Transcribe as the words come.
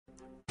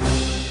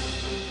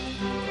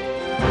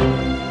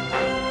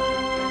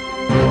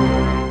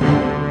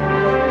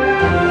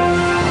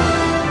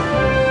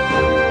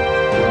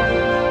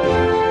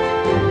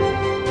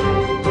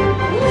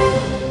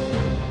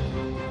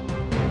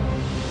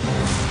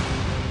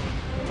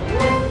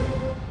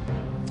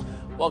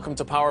Welcome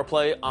to Power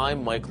Play.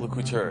 I'm Mike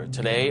LeCouture.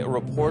 Today, a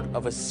report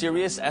of a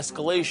serious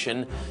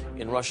escalation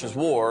in Russia's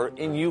war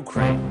in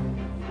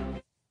Ukraine.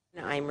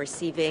 I'm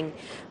receiving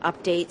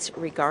updates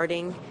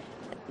regarding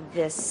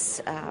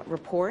this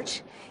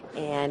report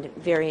and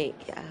very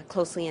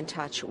closely in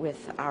touch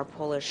with our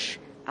Polish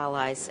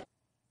allies.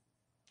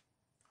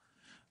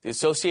 The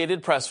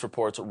Associated Press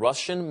reports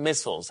Russian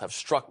missiles have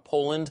struck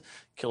Poland,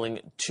 killing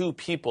 2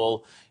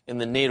 people in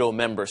the NATO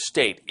member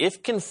state.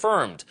 If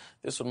confirmed,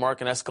 this would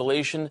mark an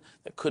escalation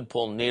that could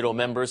pull NATO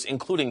members,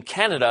 including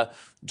Canada,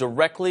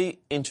 directly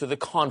into the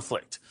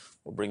conflict.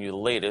 We'll bring you the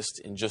latest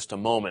in just a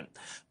moment.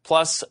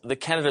 Plus, the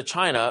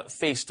Canada-China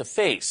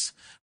face-to-face.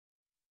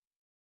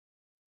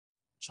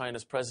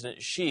 China's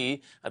President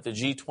Xi at the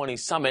G20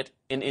 summit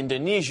in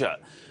Indonesia.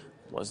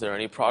 Was there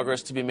any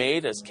progress to be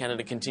made as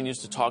Canada continues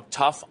to talk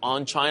tough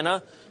on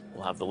China?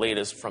 We'll have the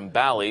latest from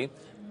Bali.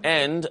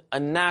 And a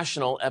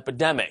national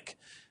epidemic.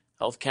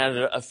 Health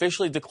Canada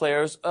officially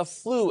declares a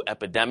flu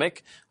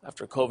epidemic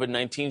after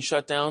COVID-19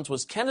 shutdowns.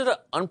 Was Canada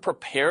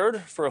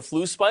unprepared for a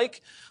flu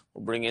spike?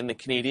 We'll bring in the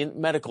Canadian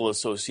Medical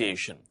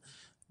Association.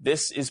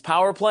 This is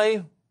Power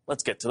Play.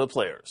 Let's get to the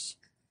players.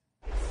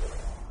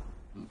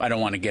 I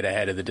don't want to get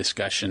ahead of the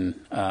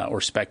discussion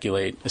or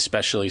speculate,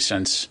 especially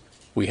since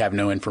we have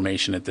no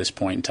information at this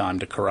point in time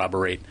to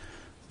corroborate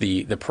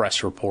the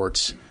press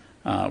reports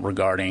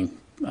regarding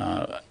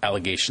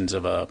allegations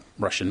of a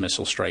Russian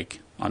missile strike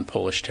on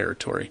Polish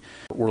territory.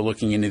 We're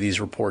looking into these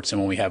reports,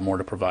 and when we have more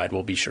to provide,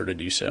 we'll be sure to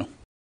do so.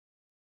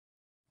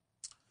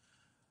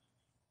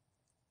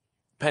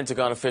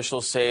 Pentagon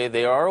officials say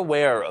they are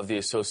aware of the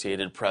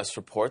Associated Press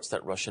reports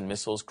that Russian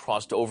missiles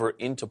crossed over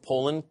into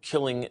Poland,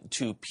 killing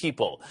 2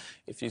 people.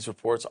 If these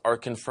reports are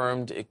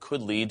confirmed, it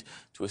could lead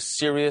to a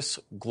serious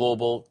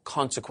global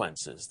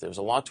consequences. There's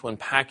a lot to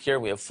unpack here.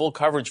 We have full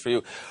coverage for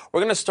you.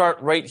 We're going to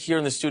start right here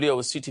in the studio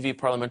with CTV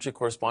parliamentary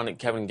correspondent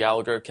Kevin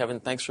Gallagher. Kevin,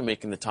 thanks for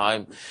making the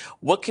time.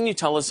 What can you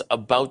tell us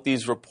about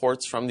these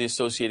reports from the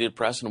Associated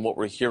Press and what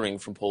we're hearing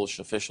from Polish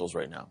officials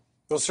right now?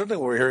 Well, certainly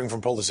what we're hearing from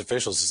Polish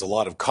officials is a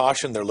lot of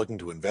caution. They're looking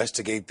to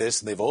investigate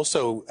this, and they've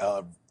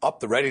also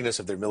upped the readiness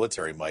of their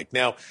military, Mike.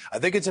 Now, I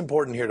think it's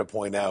important here to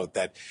point out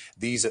that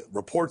these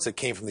reports that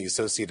came from the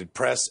Associated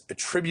Press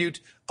attribute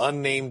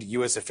unnamed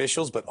U.S.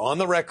 officials, but on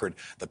the record,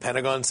 the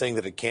Pentagon saying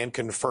that it can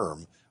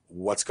confirm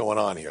what's going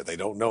on here. They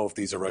don't know if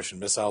these are Russian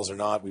missiles or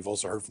not. We've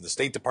also heard from the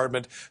State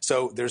Department.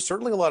 So there's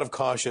certainly a lot of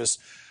cautious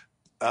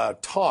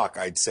talk,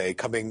 I'd say,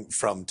 coming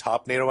from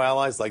top NATO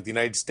allies like the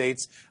United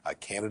States.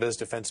 Canada's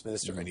Defense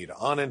Minister, Anita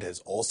Anand,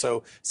 has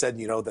also said,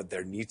 that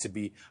there needs to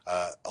be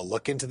a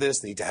look into this.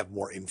 They need to have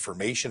more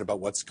information about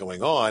what's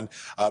going on.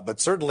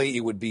 But certainly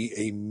it would be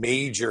a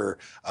major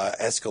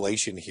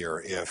escalation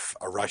here if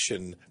a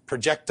Russian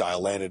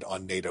projectile landed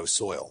on NATO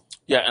soil.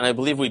 Yeah, and I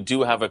believe we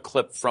do have a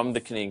clip from the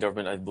Canadian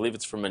government. I believe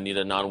it's from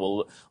Anita Anand.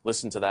 We'll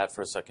listen to that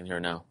for a second here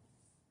now.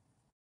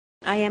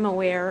 I am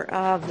aware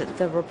of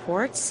the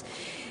reports.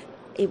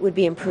 It would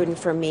be imprudent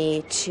for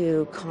me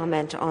to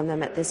comment on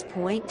them at this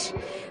point.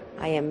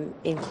 I am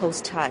in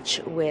close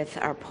touch with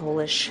our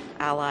Polish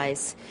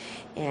allies,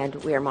 and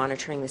we are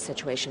monitoring the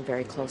situation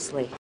very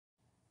closely.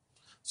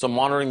 So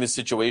monitoring the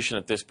situation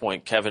at this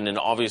point, Kevin, and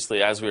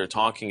obviously as we are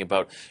talking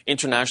about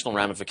international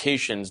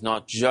ramifications,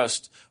 not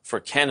just for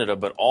Canada,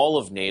 but all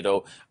of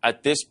NATO,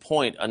 at this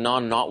point,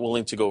 Anand not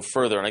willing to go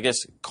further. And I guess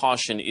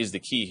caution is the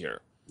key here.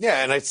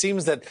 Yeah, and it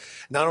seems that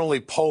not only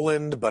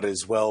Poland, but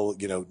as well,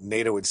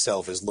 NATO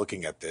itself is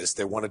looking at this.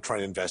 They want to try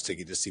and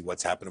investigate to see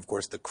what's happened. Of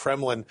course, the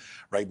Kremlin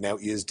right now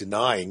is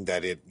denying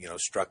that it,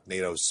 struck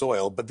NATO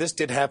soil. But this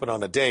did happen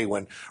on a day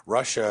when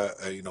Russia,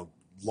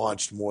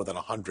 launched more than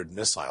 100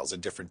 missiles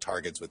at different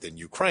targets within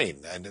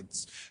Ukraine. And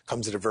it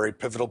comes at a very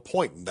pivotal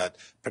point in that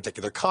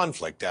particular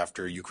conflict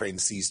after Ukraine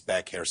seized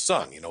back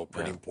Kherson, a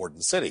pretty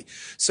important city.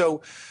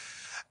 So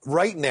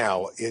right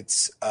now,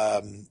 it's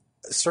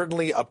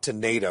certainly up to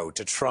NATO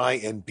to try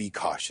and be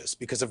cautious,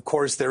 because of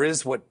course there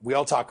is what we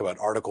all talk about,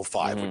 Article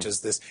 5, which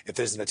is this: if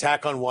there's an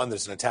attack on one,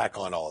 there's an attack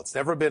on all. It's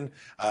never been,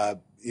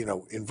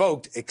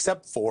 invoked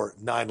except for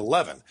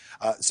 9/11.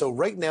 So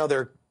right now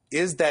there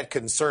is that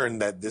concern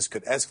that this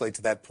could escalate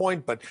to that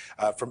point. But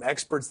from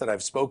experts that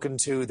I've spoken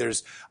to,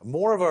 there's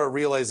more of a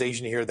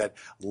realization here that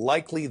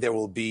likely there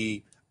will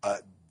be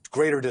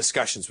greater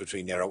discussions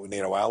between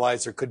NATO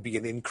allies. There could be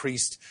an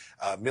increased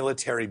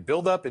military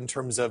buildup in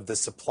terms of the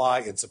supply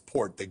and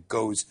support that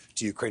goes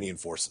to Ukrainian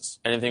forces.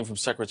 Anything from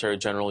Secretary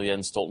General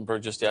Jens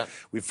Stoltenberg just yet?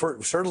 We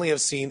certainly have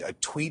seen a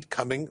tweet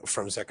coming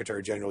from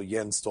Secretary General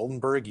Jens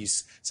Stoltenberg. He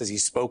says he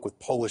spoke with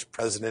Polish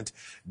President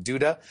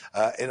Duda,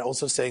 and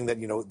also saying that,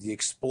 the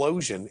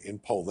explosion in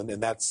Poland,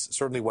 and that's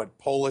certainly what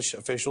Polish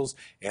officials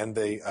and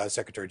the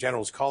Secretary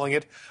General is calling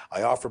it.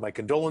 I offer my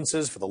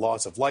condolences for the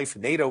loss of life.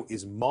 NATO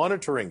is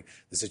monitoring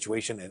the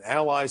situation, and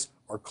allies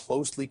are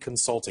closely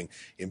consulting.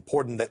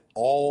 Important that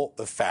all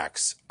the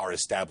facts are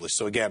established.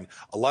 So again,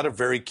 a lot of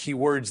very key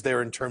words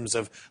there in terms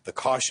of the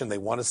caution. They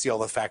want to see all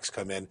the facts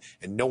come in,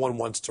 and no one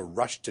wants to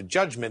rush to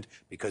judgment,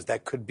 because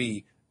that could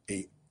be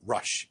a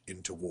rush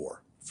into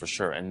war. For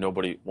sure, and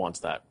nobody wants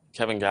that.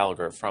 Kevin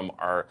Gallagher from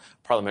our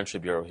Parliamentary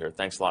Bureau here.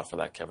 Thanks a lot for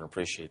that, Kevin.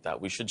 Appreciate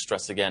that. We should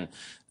stress again,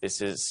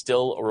 this is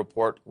still a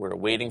report. We're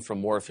waiting for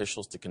more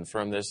officials to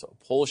confirm this.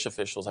 Polish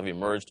officials have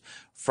emerged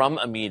from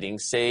a meeting,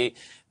 say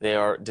they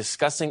are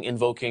discussing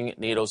invoking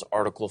NATO's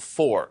Article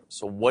 4.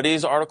 So what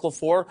is Article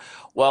 4?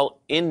 Well,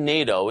 in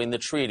NATO, in the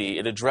treaty,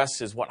 it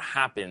addresses what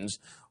happens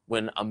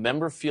when a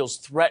member feels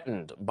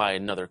threatened by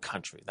another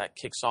country. That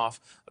kicks off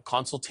a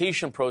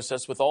consultation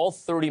process with all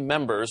 30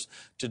 members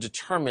to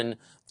determine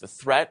the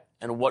threat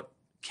and what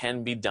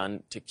can be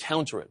done to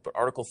counter it. But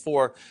Article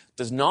 4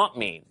 does not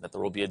mean that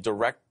there will be a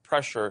direct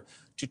pressure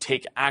to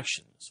take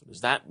action. So does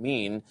that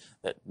mean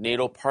that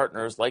NATO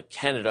partners like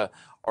Canada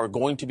are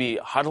going to be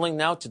huddling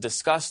now to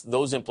discuss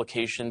those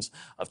implications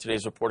of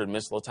today's reported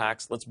missile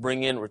attacks? Let's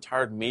bring in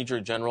retired Major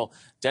General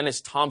Dennis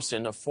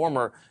Thompson, a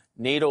former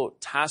NATO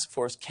Task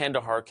Force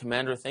Kandahar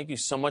commander. Thank you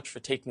so much for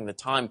taking the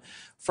time.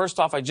 First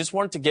off, I just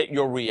wanted to get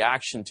your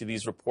reaction to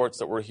these reports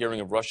that we're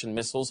hearing of Russian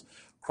missiles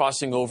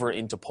crossing over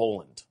into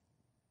Poland.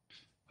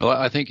 Well,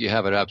 I think you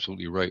have it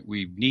absolutely right.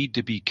 We need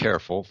to be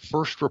careful.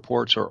 First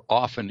reports are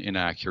often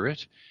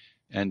inaccurate,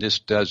 and this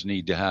does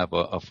need to have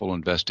a full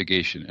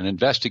investigation. An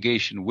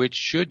investigation which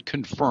should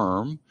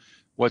confirm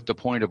what the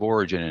point of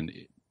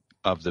origin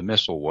of the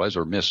missile was,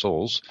 or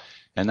missiles,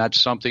 and that's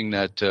something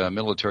that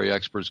military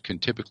experts can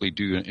typically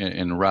do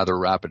in rather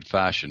rapid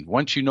fashion.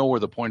 Once you know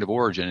where the point of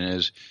origin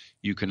is,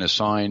 you can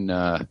assign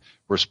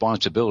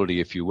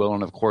responsibility, if you will,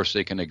 and of course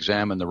they can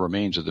examine the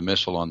remains of the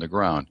missile on the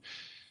ground.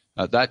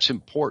 That's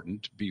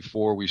important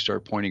before we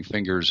start pointing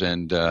fingers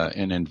and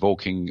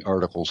invoking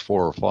Articles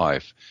 4 or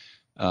 5.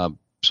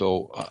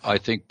 So I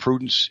think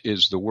prudence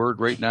is the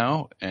word right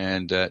now,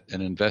 and that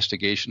an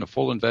investigation, a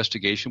full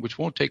investigation, which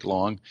won't take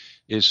long,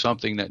 is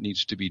something that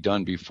needs to be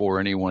done before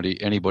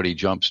anybody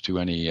jumps to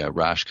any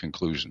rash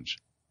conclusions.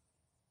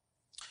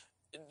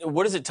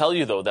 What does it tell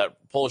you, though,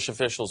 that Polish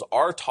officials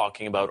are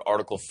talking about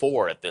Article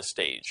 4 at this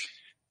stage?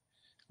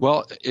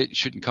 Well, it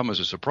shouldn't come as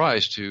a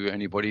surprise to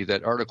anybody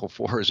that Article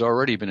 4 has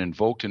already been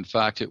invoked. In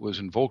fact, it was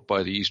invoked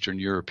by the Eastern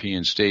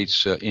European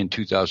states in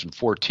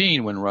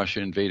 2014 when Russia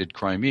invaded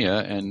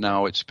Crimea, and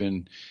now it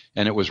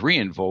was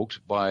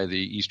re-invoked by the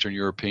Eastern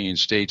European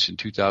states in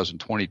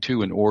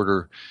 2022 in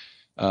order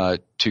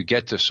to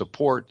get the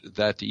support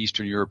that the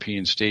Eastern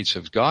European states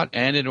have got,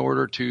 and in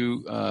order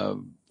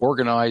to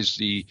organize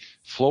the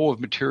flow of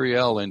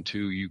materiel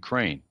into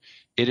Ukraine.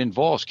 It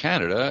involves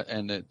Canada,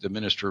 and the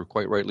minister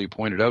quite rightly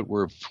pointed out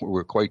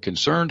we're quite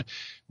concerned.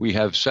 We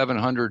have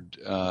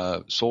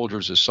 700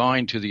 soldiers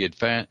assigned to the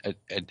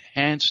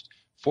Enhanced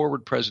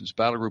Forward Presence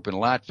Battle Group in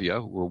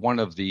Latvia. We're one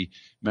of the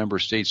member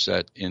states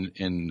that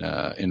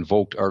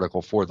invoked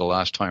Article 4 the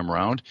last time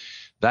around.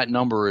 That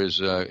number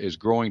is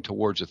growing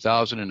towards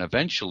 1,000, and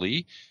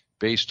eventually,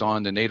 based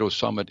on the NATO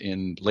summit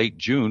in late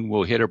June,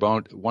 we'll hit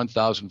about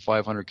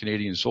 1,500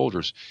 Canadian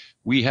soldiers.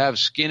 We have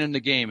skin in the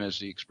game, as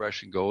the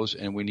expression goes,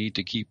 and we need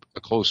to keep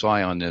a close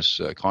eye on this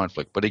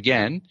conflict. But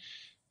again,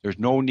 there's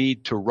no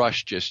need to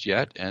rush just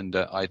yet, and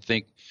I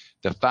think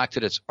the fact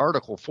that it's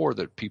Article 4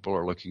 that people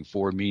are looking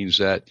for means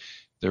that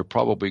they're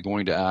probably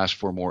going to ask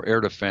for more air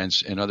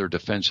defense and other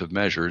defensive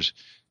measures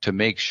to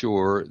make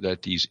sure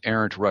that these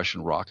errant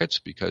Russian rockets,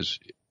 because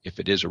if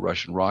it is a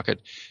Russian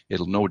rocket,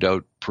 it'll no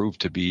doubt prove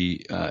to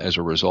be as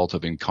a result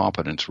of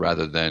incompetence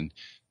rather than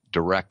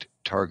direct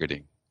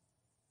targeting.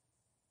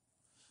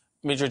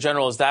 Major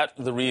General, is that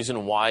the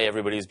reason why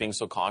everybody is being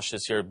so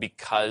cautious here,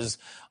 because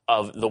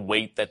of the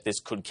weight that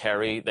this could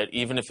carry, that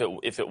even if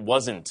it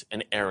wasn't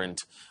an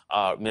errant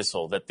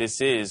missile, that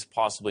this is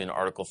possibly an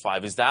Article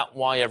 5? Is that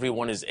why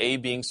everyone is, A,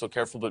 being so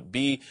careful, but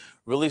B,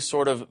 really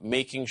sort of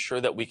making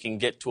sure that we can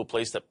get to a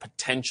place that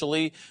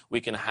potentially we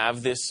can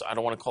have this, I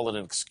don't want to call it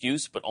an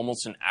excuse, but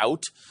almost an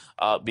out,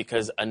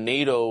 because a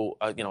NATO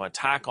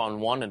attack on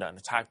one and an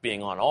attack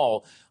being on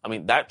all, I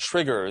mean, that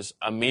triggers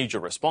a major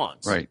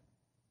response. Right.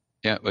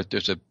 Yeah, but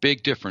there's a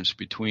big difference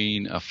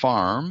between a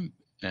farm,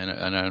 and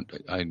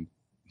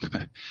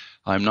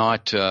I'm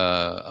not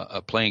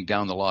playing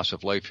down the loss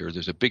of life here.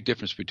 There's a big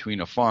difference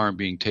between a farm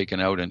being taken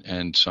out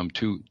and some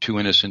two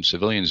innocent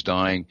civilians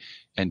dying,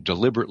 and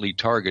deliberately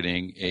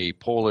targeting a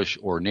Polish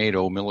or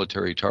NATO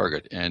military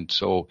target. And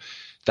so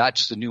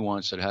that's the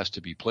nuance that has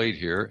to be played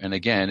here. And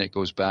again, it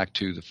goes back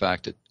to the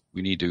fact that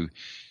we need to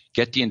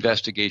get the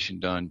investigation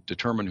done,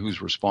 determine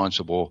who's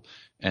responsible,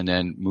 and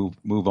then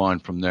move on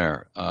from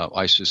there.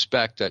 I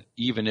suspect that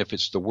even if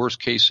it's the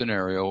worst case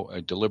scenario,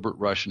 a deliberate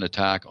Russian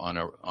attack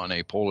on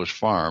a Polish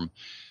farm,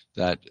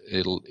 that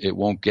it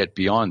won't get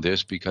beyond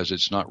this, because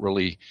it's not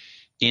really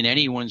in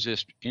anyone's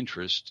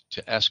interest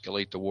to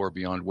escalate the war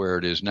beyond where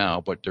it is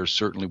now. But there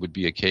certainly would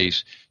be a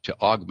case to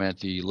augment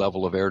the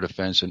level of air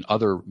defense and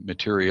other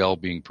materiel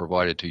being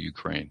provided to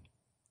Ukraine.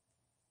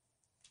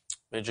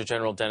 Major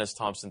General Dennis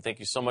Thompson, thank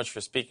you so much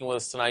for speaking with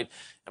us tonight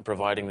and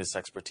providing this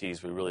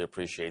expertise. We really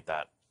appreciate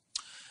that.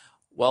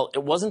 Well,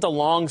 it wasn't a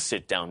long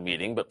sit-down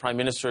meeting, but Prime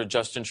Minister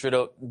Justin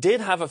Trudeau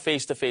did have a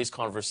face-to-face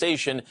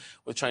conversation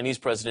with Chinese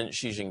President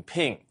Xi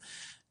Jinping.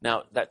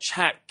 Now, that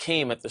chat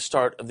came at the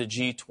start of the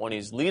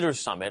G20's Leaders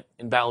Summit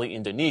in Bali,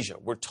 Indonesia.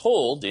 We're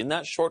told in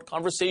that short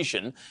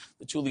conversation,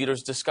 the two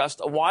leaders discussed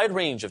a wide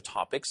range of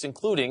topics,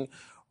 including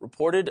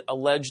reported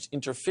alleged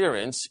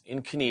interference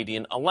in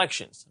Canadian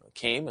elections. It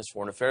came as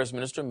Foreign Affairs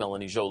Minister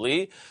Melanie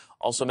Joly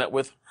also met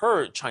with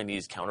her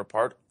Chinese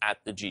counterpart at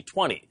the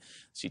G20.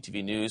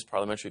 CTV News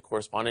parliamentary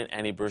correspondent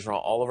Annie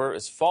Bergeron-Oliver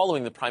is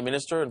following the Prime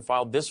Minister and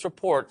filed this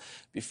report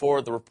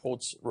before the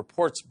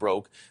reports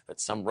broke that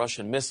some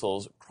Russian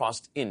missiles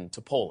crossed into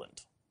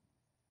Poland.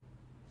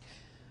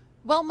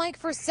 Well, Mike,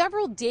 for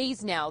several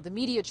days now, the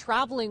media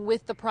traveling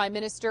with the Prime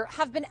Minister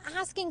have been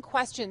asking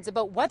questions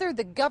about whether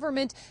the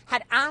government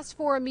had asked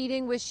for a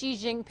meeting with Xi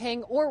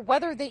Jinping or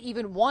whether they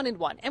even wanted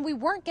one. And we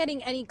weren't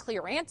getting any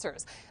clear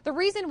answers. The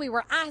reason we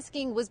were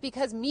asking was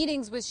because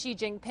meetings with Xi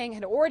Jinping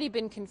had already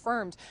been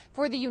confirmed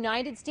for the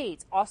United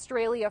States,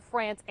 Australia,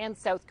 France, and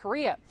South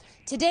Korea.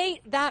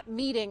 Today, that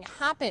meeting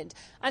happened.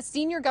 A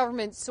senior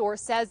government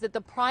source says that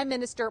the Prime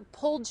Minister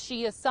pulled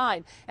Xi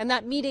aside, and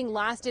that meeting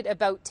lasted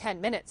about 10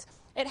 minutes.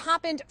 It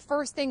happened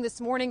first thing this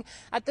morning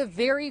at the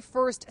very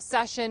first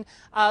session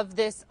of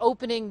this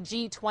opening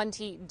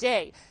G20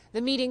 day. The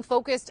meeting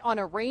focused on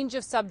a range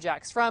of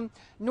subjects, from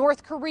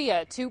North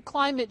Korea to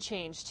climate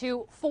change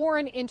to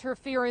foreign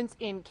interference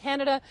in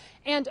Canada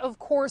and, of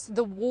course,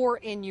 the war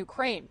in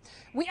Ukraine.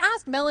 We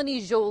asked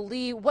Melanie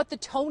Joly what the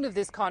tone of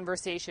this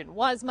conversation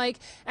was, Mike,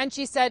 and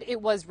she said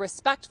it was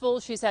respectful.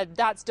 She said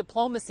that's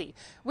diplomacy.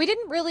 We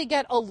didn't really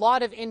get a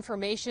lot of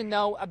information,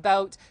 though,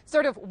 about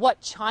sort of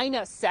what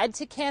China said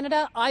to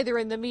Canada, either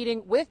in the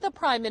meeting with the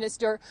Prime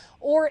Minister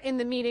or in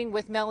the meeting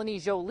with Melanie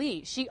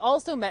Joly. She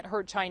also met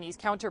her Chinese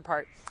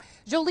counterpart.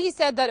 Joly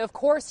said that, of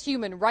course,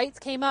 human rights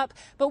came up,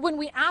 but when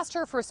we asked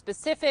her for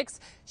specifics,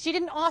 she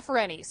didn't offer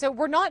any. So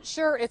we're not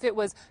sure if it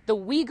was the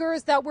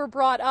Uyghurs that were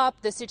brought up,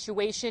 the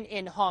situation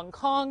in Hong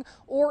Kong,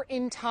 or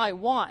in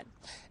Taiwan.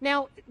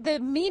 Now, the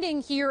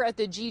meeting here at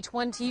the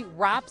G20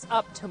 wraps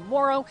up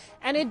tomorrow,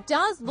 and it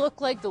does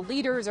look like the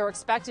leaders are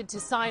expected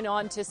to sign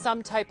on to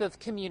some type of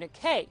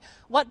communique.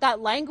 What that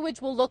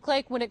language will look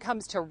like when it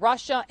comes to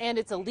Russia and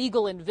its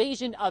illegal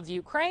invasion of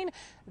Ukraine,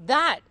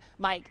 that,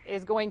 Mike,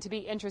 is going to be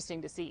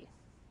interesting to see.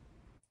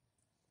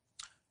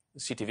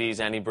 CTV's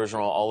Annie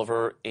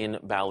Bergeron-Oliver in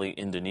Bali,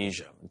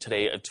 Indonesia.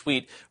 Today, a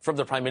tweet from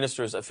the Prime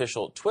Minister's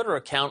official Twitter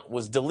account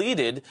was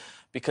deleted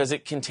because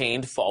it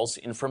contained false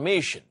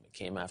information. It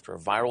came after a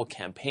viral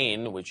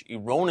campaign which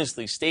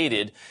erroneously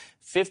stated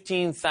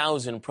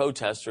 15,000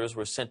 protesters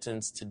were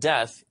sentenced to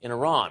death in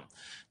Iran.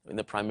 In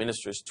the Prime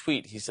Minister's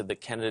tweet, he said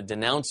that Canada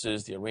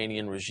denounces the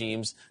Iranian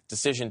regime's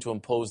decision to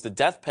impose the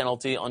death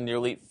penalty on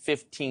nearly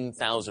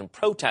 15,000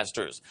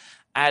 protesters,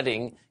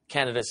 adding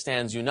Canada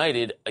stands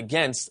united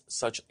against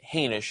such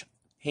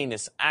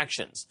heinous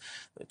actions.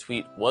 The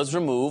tweet was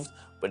removed,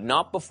 but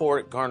not before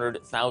it garnered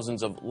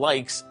thousands of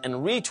likes and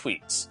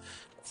retweets.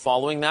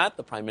 Following that,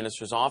 the Prime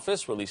Minister's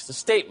office released a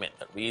statement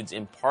that reads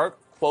in part,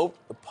 quote,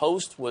 "The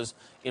post was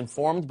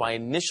informed by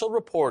initial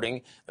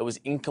reporting that was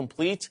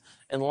incomplete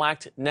and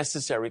lacked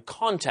necessary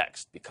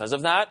context. Because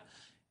of that,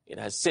 it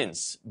has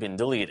since been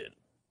deleted."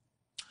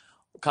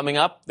 Coming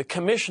up, the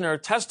Commissioner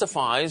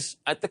testifies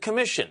at the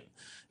Commission.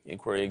 The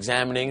inquiry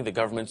examining the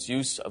government's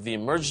use of the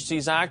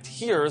Emergencies Act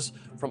hears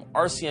from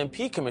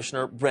RCMP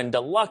Commissioner Brenda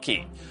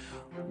Lucki.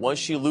 Was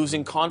she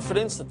losing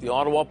confidence that the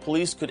Ottawa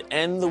police could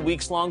end the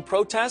weeks-long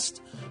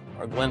protest?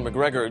 Our Glenn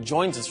McGregor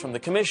joins us from the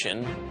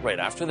Commission right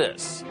after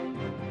this.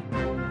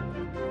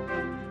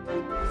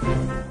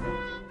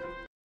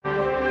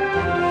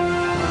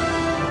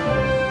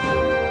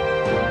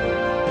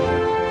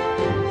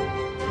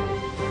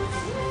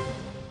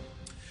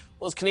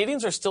 Well, as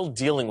Canadians are still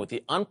dealing with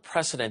the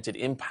unprecedented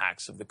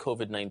impacts of the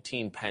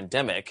COVID-19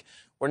 pandemic,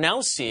 we're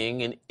now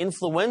seeing an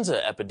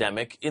influenza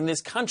epidemic in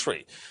this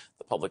country.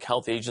 The Public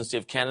Health Agency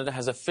of Canada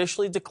has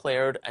officially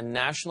declared a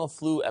national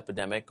flu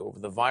epidemic over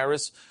the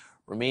virus,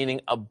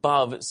 remaining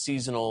above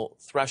seasonal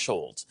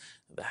thresholds.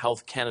 The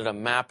Health Canada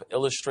map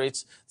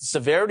illustrates the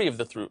severity of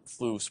the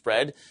flu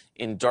spread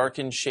in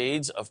darkened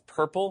shades of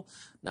purple.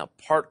 Now,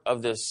 part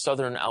of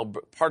southern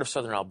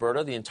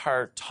Alberta, the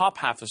entire top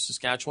half of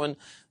Saskatchewan,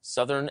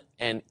 southern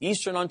and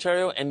eastern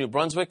Ontario, and New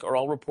Brunswick are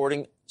all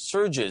reporting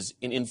surges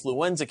in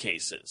influenza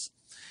cases.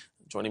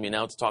 Joining me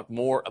now to talk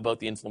more about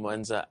the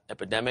influenza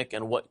epidemic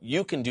and what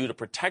you can do to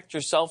protect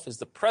yourself is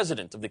the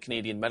president of the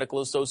Canadian Medical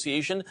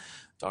Association,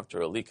 Dr.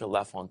 Alika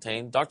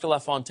Lafontaine. Dr.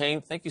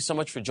 Lafontaine, thank you so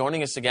much for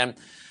joining us again.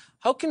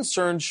 How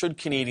concerned should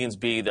Canadians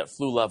be that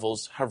flu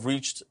levels have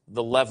reached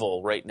the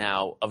level right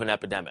now of an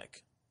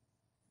epidemic?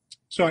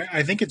 So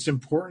I think it's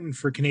important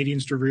for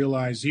Canadians to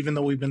realize, even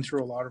though we've been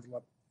through a lot of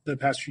the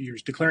past few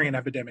years, declaring an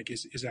epidemic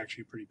is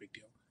actually a pretty big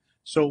deal.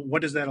 So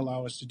what does that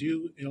allow us to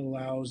do? It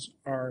allows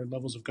our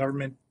levels of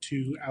government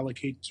to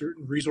allocate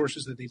certain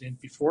resources that they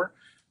didn't before.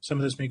 Some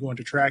of this may go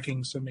into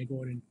tracking, some may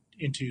go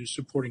into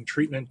supporting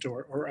treatment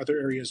or other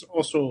areas.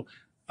 Also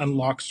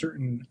unlock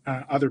certain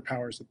other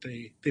powers that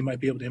they might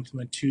be able to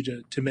implement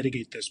to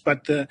mitigate this.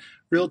 But the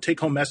real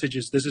take-home message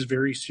is this is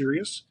very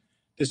serious.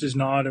 This is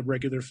not a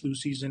regular flu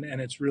season,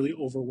 and it's really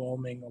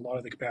overwhelming a lot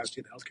of the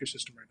capacity of the healthcare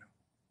system right now.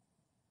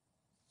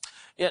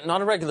 Yeah,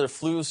 not a regular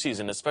flu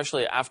season,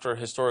 especially after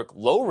historic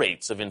low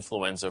rates of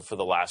influenza for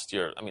the last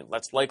year. I mean,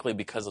 that's likely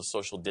because of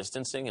social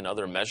distancing and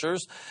other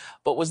measures.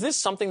 But was this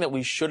something that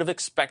we should have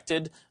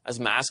expected as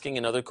masking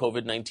and other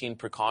COVID-19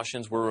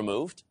 precautions were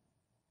removed?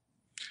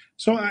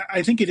 So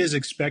I think it is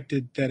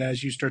expected that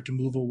as you start to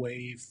move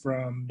away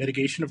from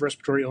mitigation of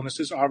respiratory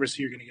illnesses,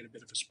 obviously you're going to get a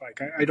bit of a spike.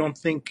 I don't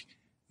think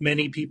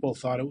many people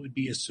thought it would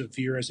be as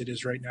severe as it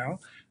is right now.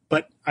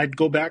 But I'd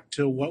go back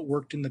to what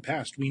worked in the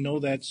past. We know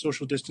that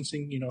social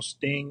distancing,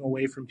 staying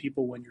away from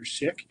people when you're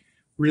sick,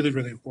 really,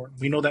 really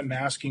important. We know that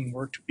masking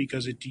worked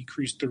because it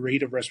decreased the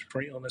rate of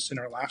respiratory illness in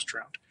our last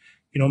round.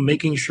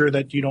 Making sure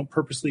that you don't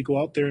purposely go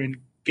out there and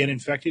get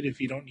infected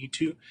if you don't need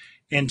to,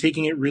 and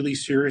taking it really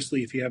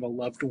seriously if you have a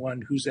loved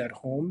one who's at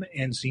home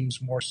and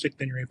seems more sick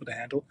than you're able to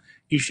handle,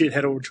 you should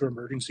head over to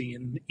emergency,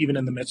 and even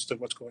in the midst of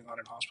what's going on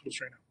in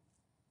hospitals right now.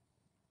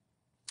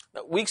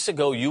 Weeks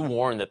ago, you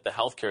warned that the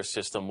healthcare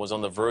system was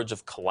on the verge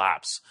of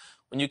collapse.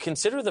 When you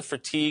consider the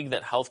fatigue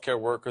that healthcare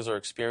workers are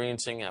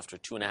experiencing after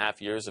 2.5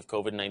 years of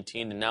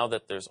COVID-19, and now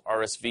that there's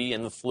RSV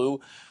and the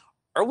flu,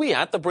 are we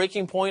at the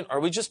breaking point?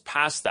 Are we just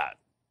past that?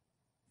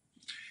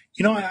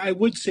 I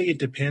would say it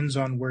depends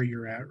on where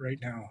you're at right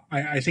now.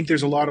 I think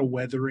there's a lot of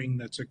weathering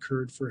that's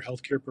occurred for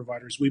healthcare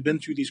providers. We've been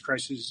through these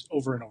crises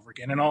over and over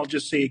again. And I'll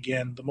just say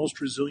again, the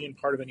most resilient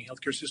part of any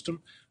healthcare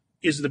system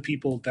is the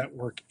people that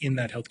work in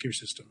that healthcare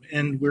system.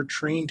 And we're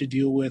trained to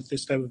deal with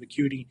this type of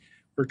acuity.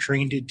 We're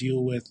trained to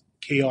deal with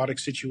chaotic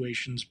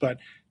situations, but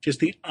just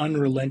the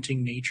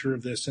unrelenting nature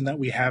of this, and that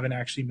we haven't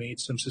actually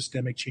made some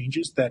systemic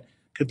changes that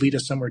could lead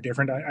us somewhere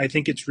different. I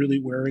think it's really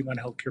wearing on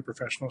healthcare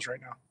professionals right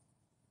now.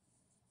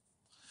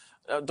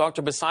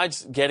 Doctor,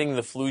 besides getting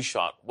the flu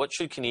shot, what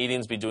should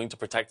Canadians be doing to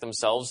protect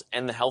themselves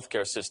and the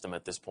healthcare system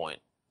at this point?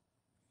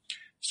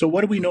 So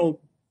what do we know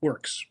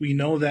works? We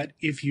know that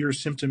if you're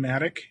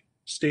symptomatic,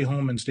 stay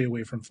home and stay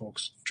away from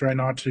folks. Try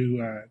not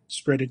to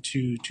spread it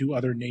to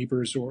other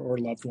neighbors or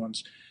loved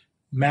ones.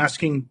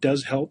 Masking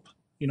does help,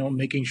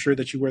 making sure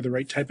that you wear the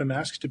right type of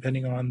mask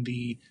depending on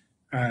the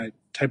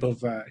type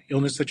of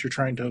illness that you're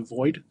trying to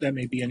avoid. That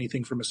may be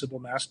anything from a simple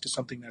mask to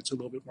something that's a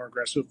little bit more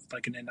aggressive,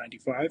 like an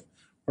N95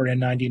 or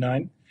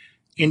N99.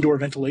 Indoor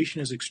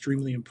ventilation is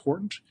extremely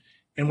important.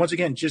 And once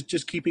again,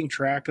 just keeping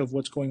track of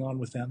what's going on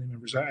with family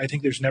members. I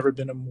think there's never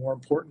been a more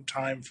important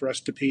time for us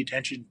to pay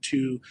attention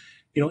to,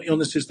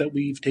 illnesses that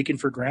we've taken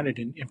for granted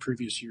in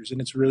previous years. And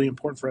it's really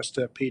important for us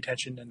to pay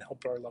attention and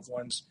help our loved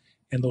ones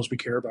and those we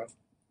care about.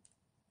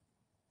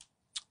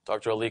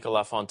 Dr. Alika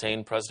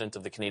Lafontaine, President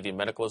of the Canadian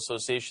Medical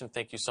Association,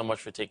 thank you so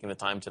much for taking the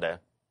time today.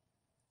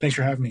 Thanks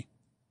for having me.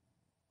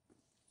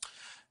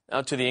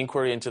 Now to the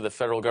inquiry into the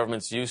federal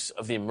government's use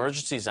of the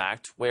Emergencies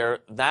Act, where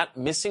that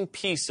missing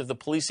piece of the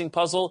policing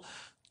puzzle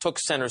took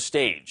center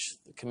stage.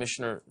 The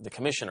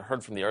commission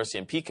heard from the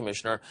RCMP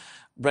Commissioner,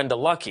 Brenda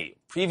Lucki.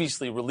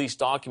 Previously released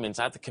documents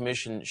at the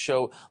commission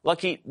show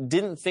Lucki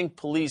didn't think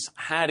police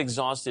had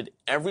exhausted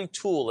every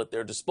tool at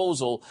their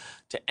disposal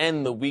to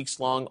end the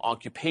weeks-long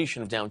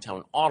occupation of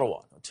downtown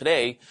Ottawa.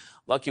 Today,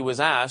 Lucki was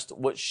asked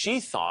what she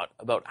thought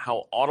about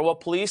how Ottawa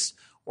police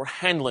were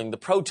handling the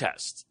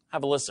protests.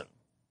 Have a listen.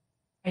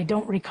 I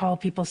don't recall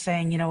people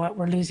saying,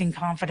 we're losing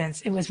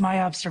confidence. It was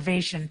my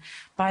observation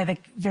by the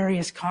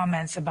various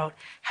comments about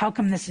how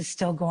come this is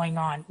still going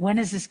on? When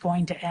is this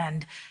going to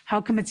end? How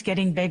come it's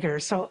getting bigger?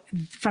 So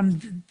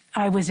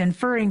I was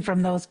inferring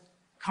from those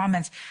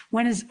comments,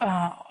 when is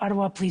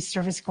Ottawa Police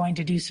Service going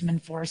to do some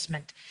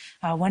enforcement?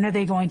 When are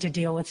they going to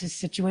deal with this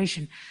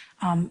situation?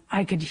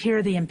 I could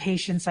hear the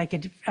impatience. I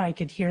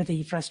could hear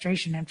the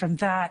frustration. And from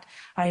that,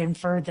 I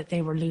inferred that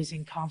they were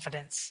losing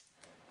confidence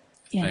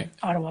in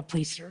Ottawa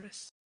Police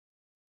Service.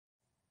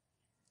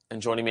 And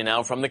joining me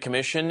now from the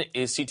Commission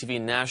is CTV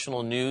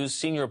National News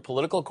senior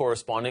political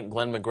correspondent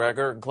Glenn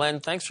McGregor. Glenn,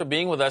 thanks for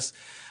being with us.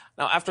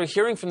 Now, after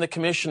hearing from the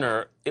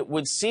Commissioner, it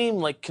would seem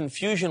like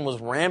confusion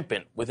was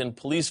rampant within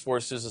police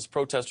forces as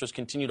protesters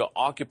continue to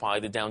occupy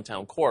the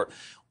downtown core.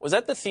 Was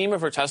that the theme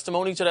of her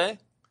testimony today?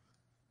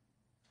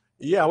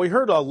 Yeah, we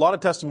heard a lot of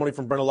testimony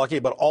from Brenda Lucki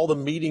about all the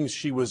meetings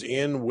she was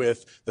in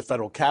with the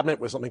federal cabinet,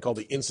 with something called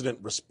the Incident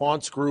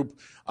Response Group,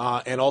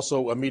 and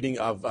also a meeting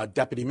of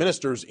deputy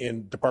ministers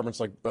in departments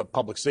like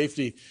public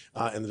safety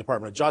and the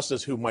Department of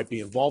Justice who might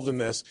be involved in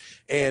this.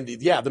 And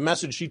yeah, the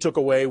message she took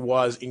away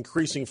was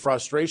increasing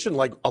frustration.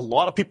 Like a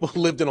lot of people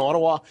who lived in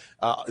Ottawa,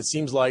 it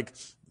seems like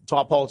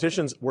top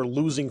politicians were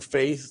losing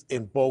faith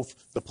in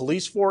both the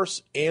police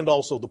force and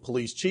also the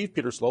police chief,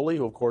 Peter Slowly,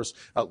 who, of course,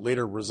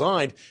 later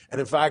resigned. And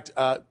in fact,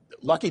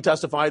 Lucki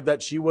testified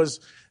that she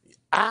was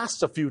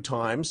asked a few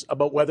times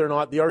about whether or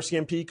not the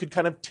RCMP could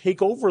kind of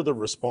take over the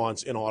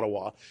response in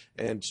Ottawa.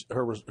 And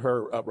her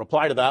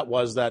reply to that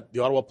was that the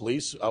Ottawa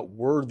police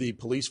were the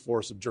police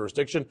force of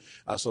jurisdiction,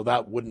 so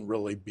that wouldn't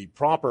really be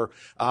proper.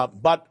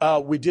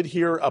 But we did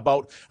hear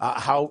about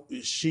how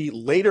she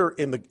later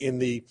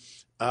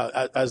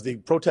as the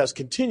protest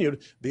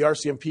continued, the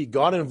RCMP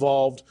got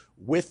involved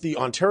with the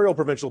Ontario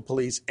Provincial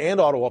Police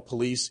and Ottawa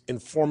Police in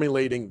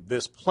formulating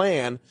this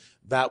plan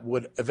that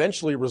would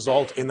eventually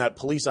result in that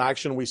police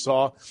action we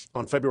saw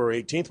on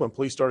February 18th when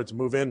police started to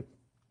move in.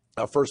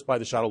 First by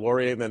the Chateau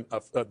Laurier and then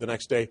the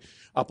next day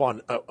up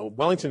on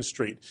Wellington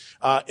Street.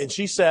 And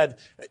she said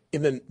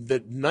in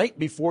the night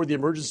before the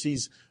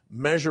emergencies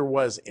measure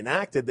was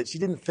enacted that she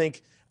didn't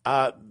think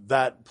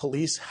that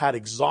police had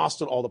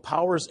exhausted all the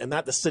powers, and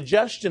that the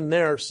suggestion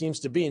there seems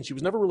to be, and she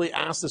was never really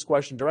asked this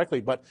question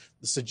directly, but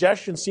the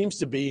suggestion seems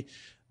to be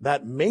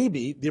that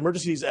maybe the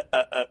Emergencies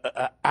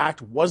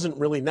Act wasn't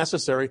really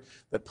necessary,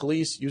 that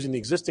police, using the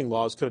existing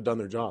laws, could have done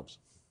their jobs.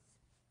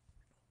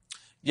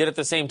 Yet at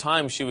the same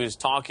time, she was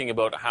talking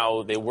about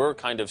how they were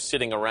kind of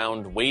sitting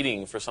around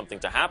waiting for something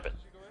to happen.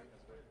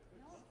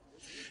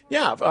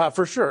 Yeah,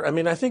 for sure. I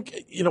mean, I think,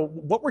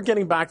 what we're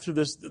getting back through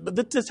this,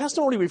 the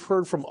testimony we've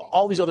heard from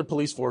all these other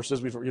police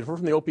forces, we've heard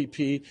from the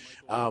OPP,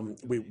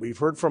 we've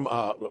heard from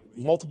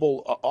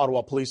multiple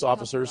Ottawa police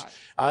officers,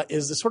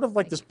 is this sort of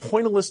like this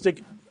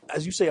pointillistic,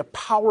 as you say, a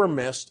power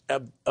mist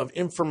of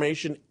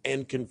information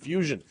and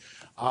confusion.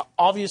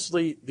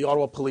 Obviously, the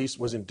Ottawa police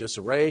was in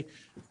disarray,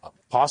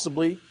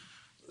 possibly.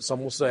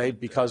 Some will say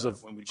because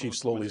of Chief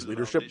Slowly's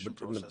leadership,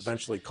 but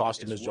eventually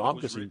cost him his job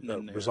because he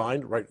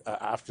resigned right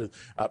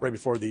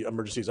before the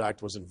Emergencies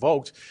Act was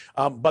invoked.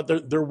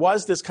 But there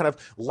was this kind of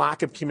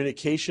lack of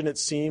communication, it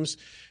seems.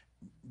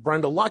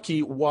 Brenda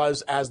Lucki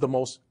was, as the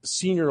most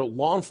senior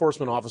law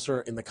enforcement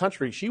officer in the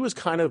country, she was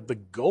kind of the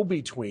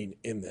go-between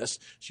in this.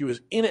 She was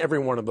in every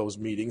one of those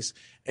meetings,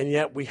 and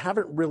yet we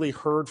haven't really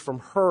heard from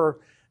her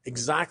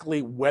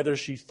exactly whether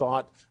she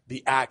thought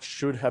the act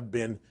should have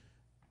been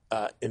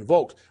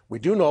invoked. We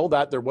do know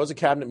that there was a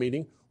cabinet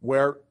meeting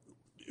where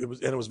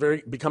it was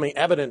becoming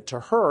evident to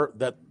her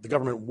that the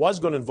government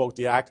was going to invoke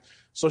the act.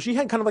 So she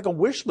had kind of like a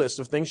wish list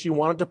of things she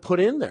wanted to put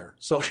in there.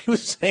 So she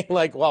was saying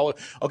like, well,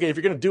 okay, if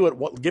you're going to do it,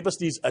 give us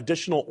these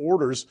additional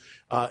orders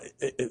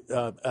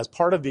as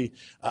part of the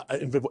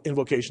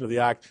invocation of the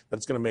act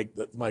that's going to make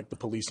the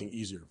policing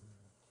easier.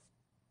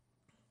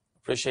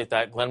 Appreciate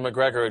that. Glenn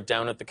McGregor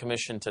down at the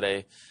Commission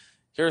today.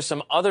 Here's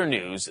some other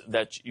news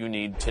that you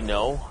need to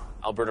know.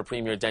 Alberta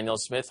Premier Danielle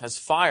Smith has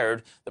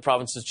fired the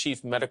province's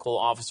Chief Medical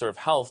Officer of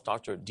Health,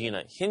 Dr.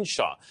 Deena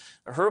Hinshaw.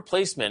 Her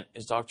replacement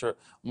is Dr.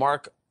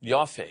 Mark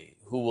Yaffe,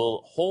 who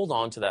will hold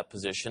on to that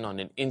position on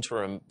an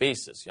interim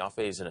basis. Yaffe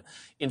is an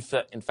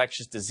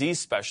infectious disease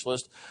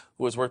specialist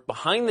who has worked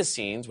behind the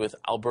scenes with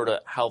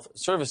Alberta Health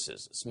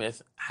Services.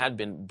 Smith had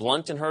been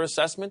blunt in her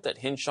assessment that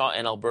Hinshaw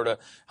and Alberta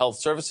Health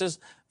Services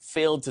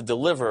failed to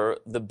deliver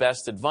the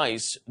best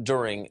advice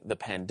during the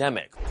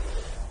pandemic.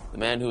 The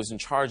man who was in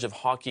charge of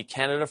Hockey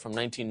Canada from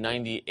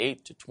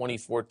 1998 to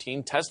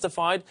 2014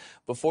 testified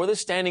before the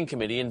standing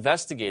committee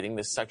investigating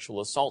the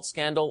sexual assault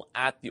scandal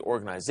at the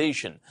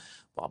organization.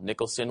 Bob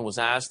Nicholson was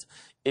asked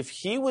if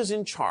he was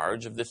in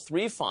charge of the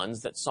 3 funds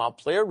that saw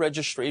player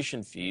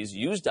registration fees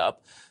used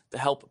up to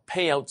help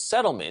pay out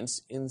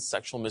settlements in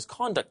sexual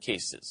misconduct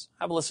cases.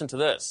 Have a listen to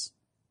this.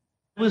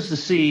 I was the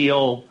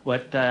CEO,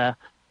 but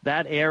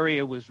that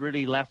area was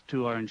really left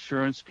to our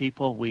insurance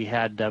people. We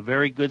had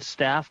very good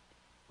staff.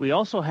 We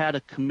also had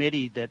a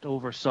committee that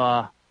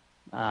oversaw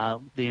the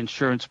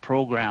insurance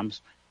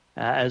programs,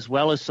 as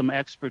well as some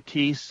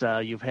expertise.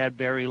 You've had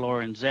Barry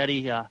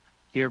Lorenzetti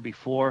here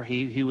before.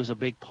 He was a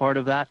big part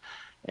of that.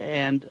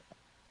 And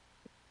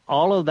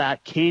all of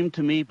that came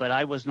to me, but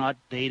I was not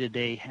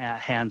day-to-day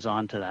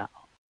hands-on to that.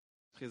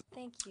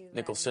 Thank you.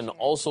 Nicholson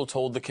also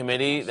told the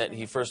committee that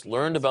he first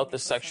learned about the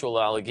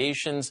sexual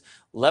allegations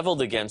leveled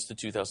against the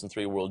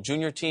 2003 World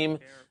Junior team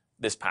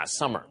this past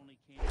summer.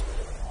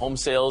 Home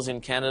sales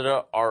in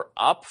Canada are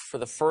up for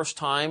the first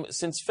time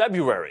since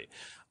February.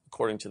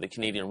 According to the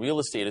Canadian Real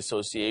Estate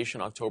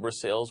Association, October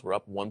sales were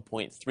up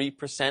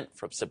 1.3%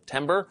 from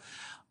September.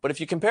 But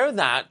if you compare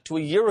that to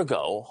a year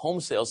ago,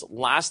 home sales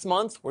last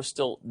month were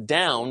still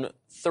down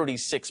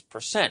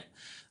 36%.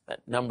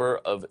 That number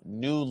of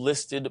new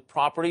listed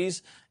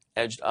properties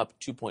edged up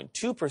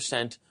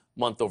 2.2%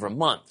 month over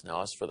month.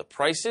 Now, as for the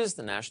prices,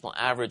 the national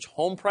average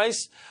home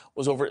price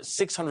was over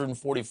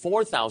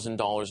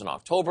 $644,000 in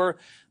October.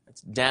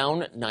 That's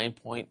down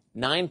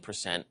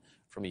 9.9%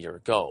 from a year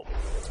ago.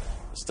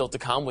 Still to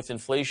come, with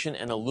inflation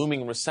and a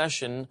looming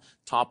recession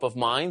top of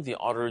mind, the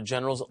Auditor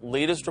General's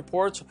latest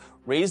reports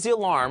raised the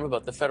alarm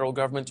about the federal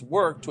government's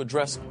work to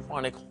address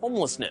chronic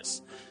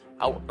homelessness.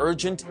 How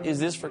urgent is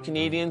this for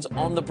Canadians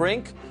on the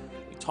brink?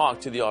 We talk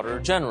to the Auditor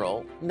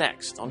General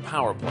next on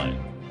Power Play.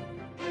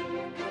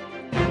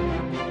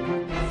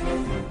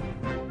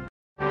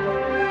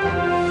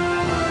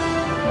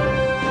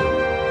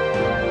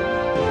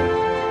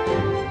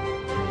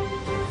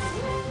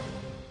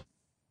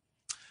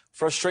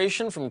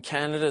 Frustration from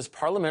Canada's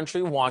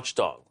parliamentary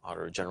watchdog.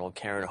 Auditor General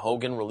Karen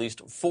Hogan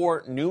released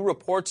 4 new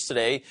reports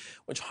today,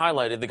 which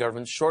highlighted the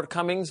government's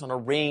shortcomings on a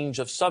range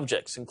of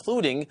subjects,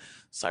 including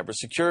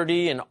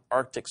cybersecurity and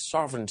Arctic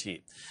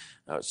sovereignty.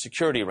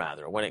 Security,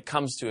 when it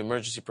comes to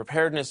emergency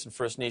preparedness in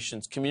First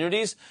Nations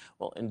communities,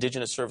 well,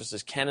 Indigenous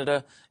Services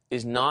Canada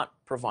is not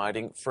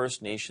providing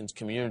First Nations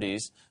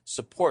communities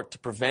support to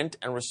prevent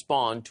and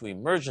respond to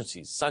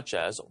emergencies such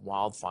as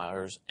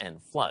wildfires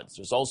and floods.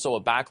 There's also a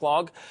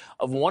backlog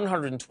of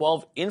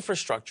 112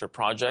 infrastructure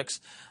projects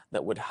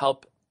that would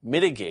help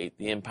mitigate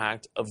the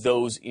impact of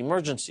those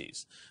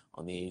emergencies.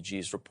 On the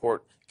AG's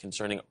report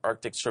concerning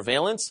Arctic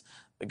surveillance,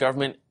 the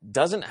government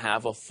doesn't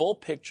have a full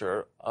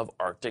picture of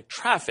Arctic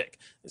traffic.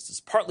 This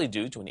is partly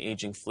due to an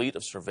aging fleet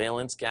of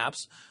surveillance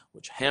gaps,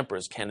 which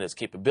hampers Canada's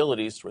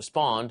capabilities to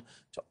respond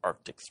to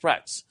Arctic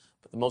threats.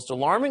 But the most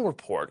alarming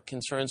report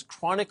concerns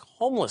chronic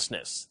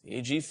homelessness. The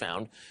AG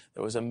found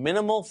there was a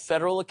minimal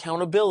federal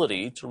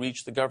accountability to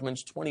reach the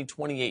government's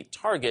 2028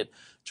 target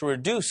to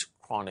reduce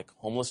chronic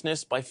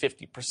homelessness by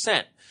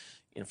 50%.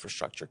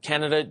 Infrastructure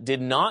Canada did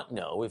not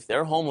know if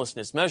their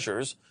homelessness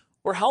measures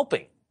were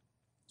helping.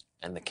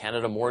 And the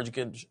Canada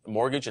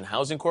Mortgage and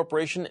Housing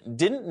Corporation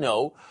didn't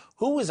know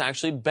who was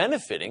actually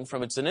benefiting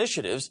from its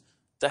initiatives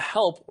to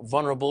help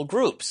vulnerable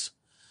groups.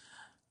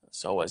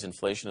 So as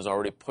inflation is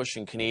already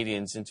pushing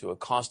Canadians into a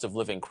cost of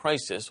living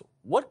crisis,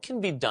 what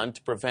can be done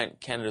to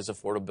prevent Canada's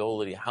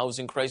affordability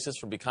housing crisis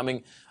from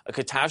becoming a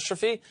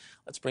catastrophe?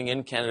 Let's bring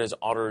in Canada's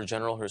Auditor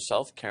General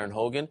herself, Karen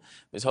Hogan.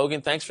 Ms.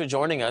 Hogan, thanks for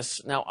joining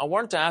us. Now, I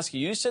wanted to ask you,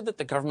 you said that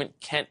the government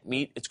can't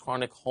meet its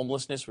chronic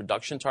homelessness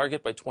reduction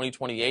target by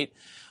 2028.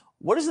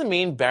 What is the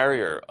main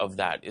barrier of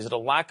that? Is it a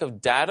lack of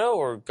data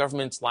or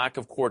government's lack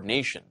of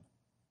coordination?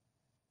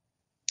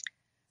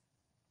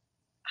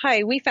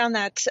 Hi, we found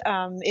that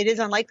it is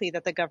unlikely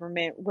that the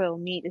government will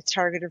meet its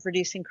target of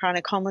reducing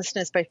chronic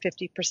homelessness by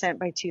 50%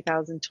 by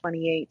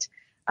 2028.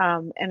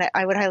 And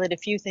I would highlight a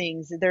few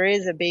things. There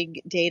is a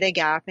big data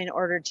gap in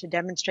order to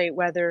demonstrate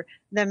whether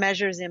the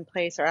measures in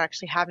place are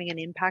actually having an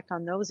impact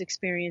on those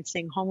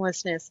experiencing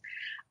homelessness.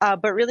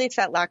 But really, it's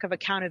that lack of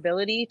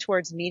accountability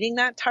towards meeting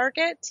that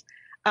target.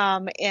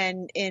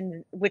 And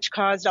which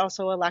caused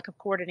also a lack of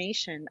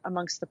coordination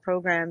amongst the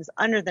programs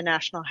under the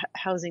National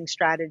Housing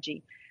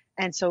Strategy.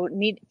 And so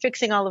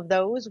fixing all of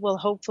those will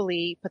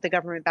hopefully put the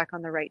government back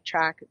on the right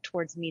track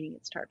towards meeting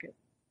its target.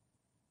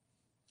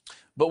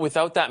 But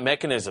without that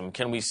mechanism,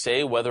 can we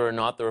say whether or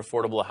not the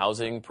affordable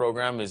housing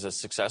program is a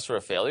success or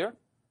a failure?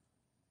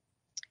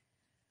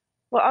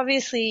 Well,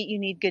 obviously, you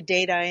need good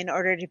data in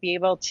order to be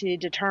able to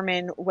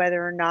determine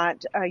whether or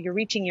not you're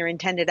reaching your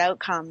intended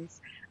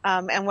outcomes.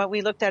 And what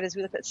we looked at is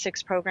we looked at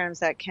 6 programs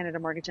that Canada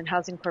Mortgage and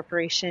Housing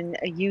Corporation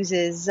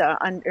uses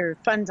or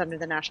funds under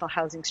the National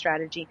Housing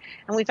Strategy.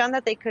 And we found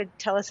that they could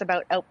tell us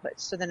about outputs,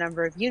 so the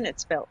number of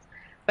units built,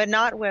 but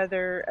not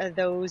whether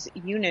those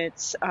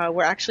units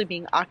were actually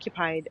being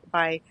occupied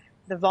by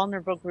the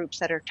vulnerable groups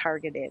that are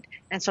targeted.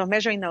 And so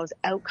measuring those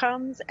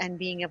outcomes and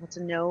being able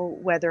to know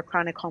whether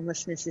chronic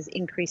homelessness is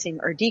increasing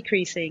or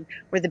decreasing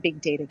were the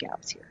big data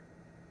gaps here.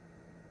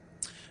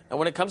 Now,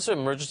 when it comes to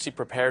emergency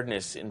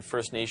preparedness in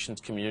First Nations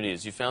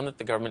communities, you found that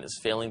the government is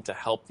failing to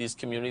help these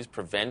communities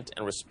prevent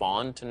and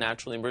respond to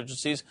natural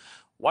emergencies.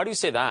 Why do you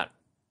say that?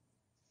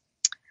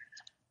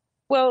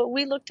 Well,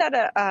 we looked at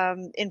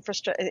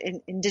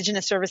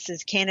Indigenous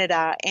Services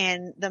Canada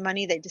and the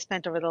money they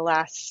spent over the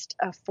last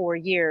 4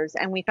 years,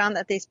 and we found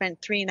that they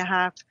spent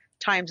 3.5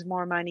 times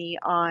more money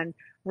on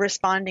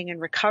responding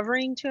and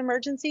recovering to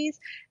emergencies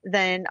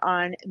than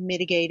on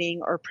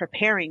mitigating or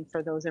preparing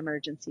for those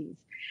emergencies.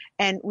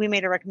 And we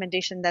made a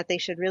recommendation that they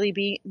should really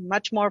be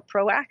much more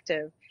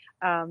proactive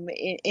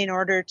in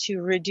order to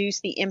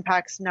reduce the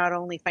impacts not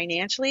only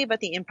financially,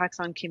 but the impacts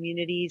on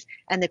communities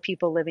and the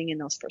people living in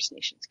those First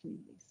Nations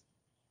communities.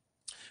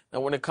 Now,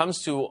 when it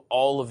comes to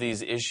all of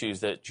these issues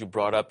that you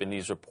brought up in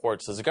these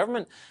reports, does the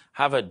government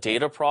have a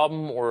data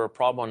problem or a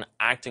problem on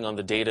acting on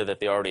the data that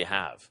they already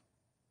have?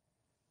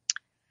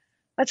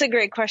 That's a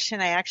great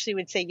question. I actually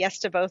would say yes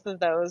to both of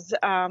those.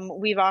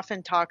 We've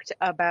often talked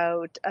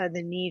about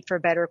the need for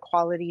better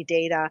quality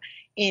data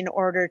in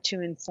order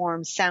to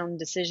inform sound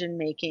decision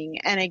making.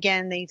 And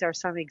again, these are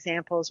some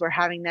examples where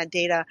having that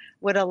data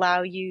would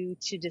allow you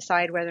to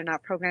decide whether or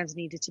not programs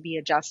needed to be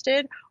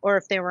adjusted or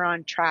if they were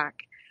on track.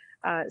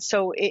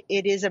 So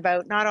it is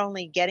about not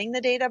only getting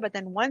the data, but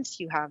then once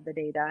you have the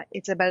data,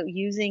 it's about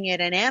using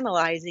it and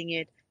analyzing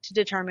it to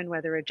determine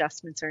whether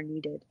adjustments are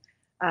needed.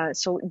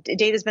 So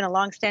data has been a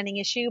longstanding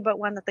issue, but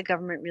one that the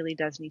government really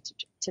does need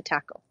to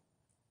tackle.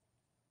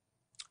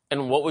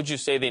 And what would you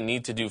say they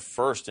need to do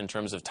first in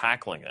terms of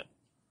tackling it?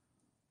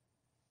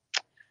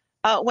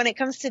 When it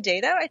comes to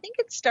data, I think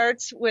it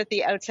starts with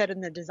the outset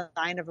in the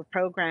design of a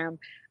program.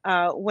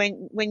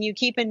 When you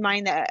keep in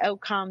mind the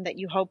outcome that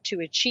you hope to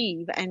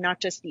achieve and not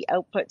just the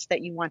outputs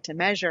that you want to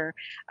measure,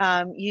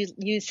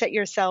 you set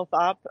yourself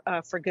up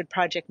for good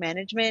project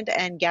management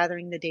and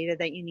gathering the data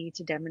that you need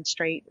to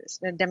demonstrate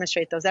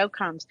those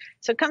outcomes.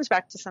 So it comes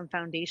back to some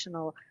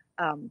foundational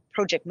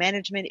project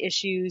management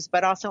issues,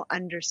 but also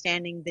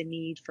understanding the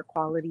need for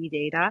quality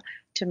data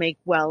to make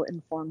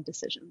well-informed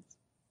decisions.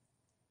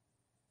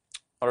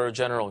 Auditor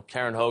General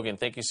Karen Hogan,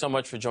 thank you so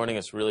much for joining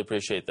us. Really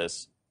appreciate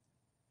this.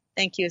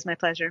 Thank you. It's my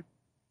pleasure.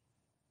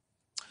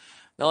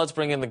 Now let's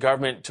bring in the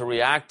government to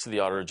react to the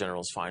Auditor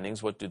General's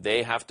findings. What do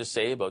they have to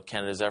say about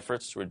Canada's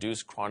efforts to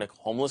reduce chronic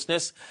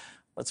homelessness?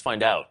 Let's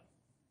find out.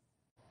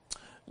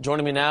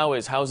 Joining me now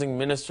is Housing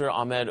Minister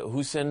Ahmed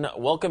Hussen.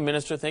 Welcome,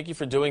 Minister. Thank you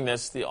for doing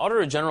this. The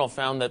Auditor General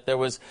found that there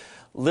was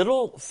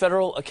little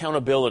federal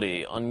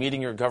accountability on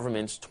meeting your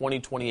government's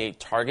 2028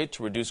 target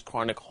to reduce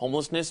chronic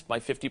homelessness by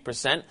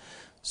 50%.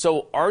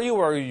 So are you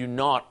or are you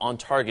not on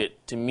target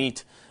to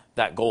meet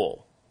that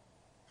goal?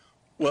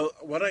 Well,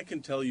 what I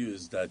can tell you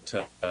is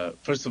that,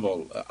 first of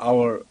all,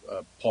 our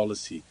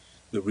policy,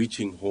 the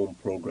Reaching Home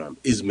program,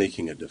 is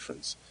making a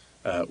difference.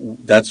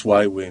 That's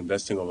why we're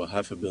investing over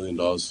 $500 million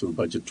through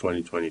Budget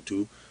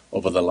 2022.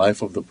 Over the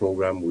life of the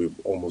program, we've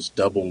almost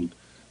doubled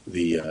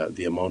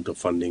the amount of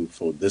funding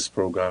for this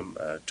program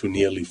to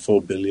nearly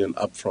 $4 billion,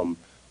 up from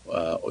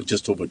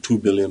just over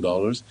 $2 billion.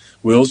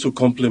 We're also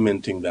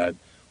complementing that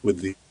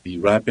with the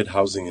Rapid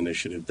Housing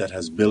Initiative that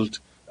has built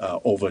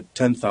over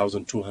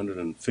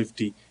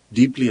 10,250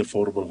 deeply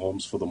affordable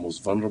homes for the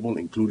most vulnerable,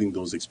 including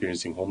those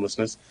experiencing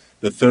homelessness.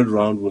 The third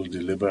round will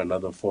deliver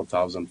another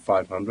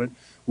 4,500.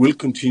 We'll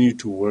continue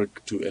to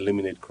work to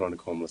eliminate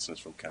chronic homelessness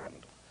from Canada.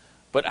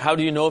 But how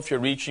do you know if you're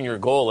reaching your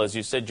goal, as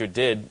you said you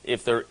did,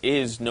 if there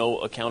is no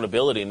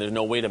accountability and there's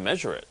no way to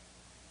measure it?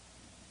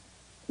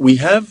 We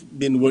have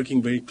been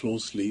working very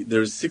closely.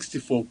 There's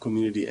 64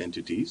 community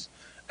entities,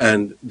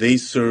 and they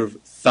serve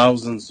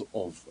thousands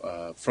of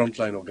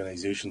frontline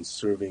organizations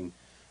serving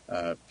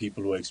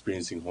people who are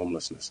experiencing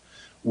homelessness.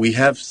 We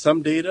have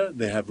some data.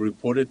 They have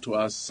reported to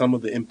us some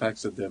of the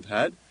impacts that they've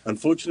had.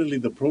 Unfortunately,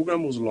 the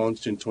program was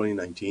launched in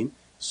 2019,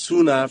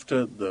 soon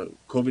after the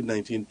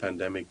COVID-19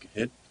 pandemic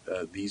hit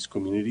these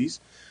communities.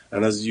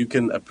 And as you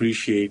can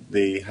appreciate,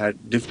 they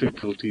had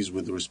difficulties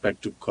with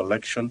respect to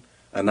collection,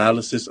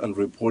 analysis, and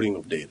reporting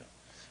of data.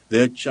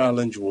 Their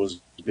challenge was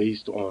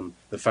based on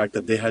the fact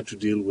that they had to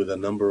deal with a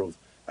number of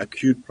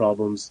acute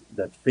problems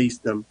that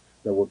faced them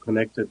that were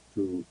connected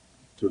to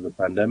the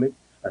pandemic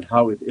and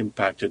how it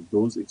impacted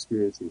those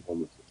experiencing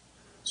homelessness.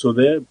 So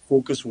their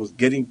focus was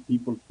getting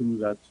people through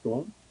that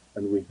storm,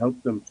 and we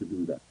helped them to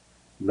do that.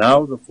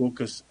 Now the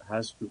focus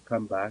has to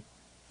come back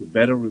to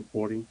better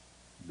reporting,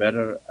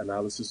 better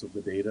analysis of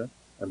the data,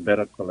 and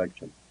better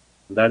collection.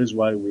 And that is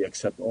why we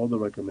accept all the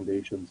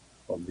recommendations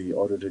of the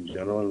Auditor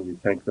General, and we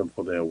thank them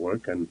for their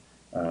work. And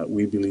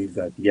we believe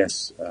that,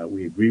 yes,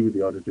 we agree with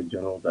the Auditor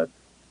General that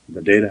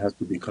the data has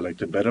to be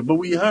collected better, but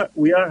we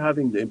are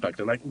having the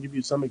impact, and I can give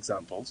you some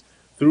examples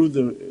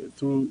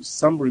through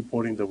some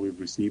reporting that we've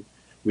received.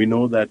 We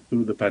know that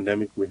through the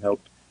pandemic, we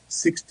helped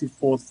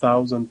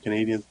 64,000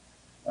 Canadians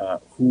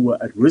who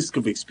were at risk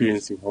of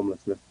experiencing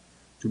homelessness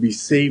to be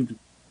saved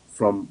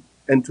from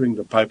entering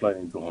the pipeline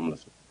into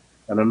homelessness,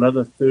 and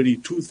another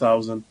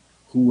 32,000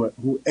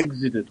 who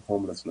exited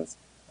homelessness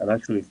and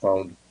actually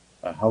found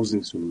a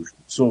housing solution.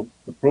 So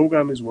the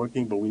program is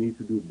working, but we need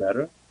to do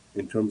better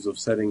in terms of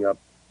setting up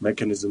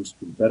mechanisms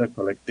to better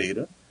collect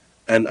data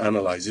and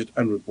analyze it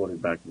and report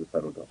it back to the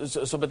federal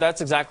government. But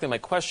that's exactly my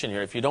question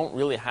here. If you don't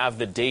really have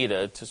the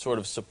data to sort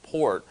of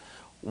support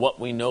what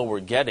we know we're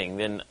getting,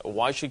 then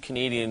why should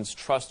Canadians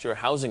trust your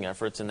housing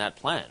efforts in that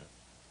plan?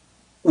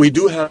 We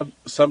do have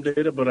some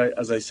data, but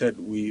as I said,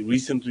 we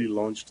recently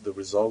launched the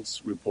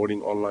results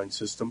reporting online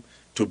system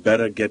to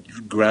better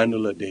get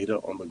granular data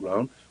on the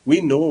ground. We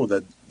know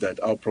that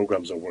our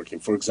programs are working.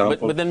 For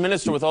example... But then,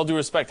 Minister, with all due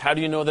respect, how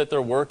do you know that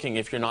they're working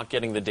if you're not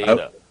getting the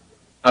data?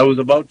 I was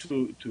about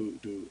to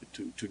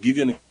give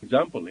you an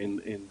example.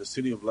 In the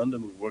City of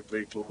London, we work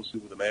very closely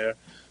with the mayor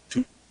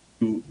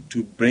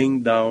to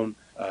bring down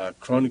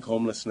chronic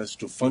homelessness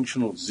to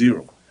functional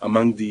zero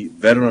among the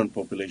veteran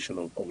population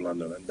of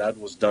London. And that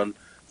was done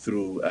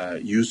through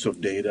use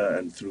of data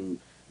and through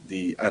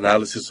the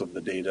analysis of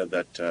the data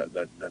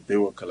that they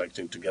were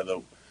collecting together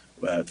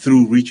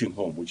through Reaching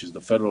Home, which is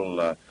the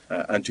federal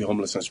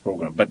anti-homelessness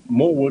program. But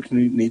more work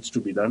needs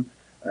to be done,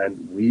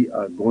 and we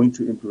are going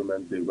to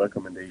implement the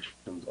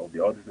recommendations of the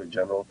Auditor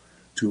General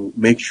to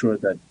make sure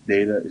that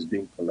data is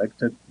being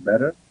collected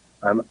better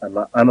and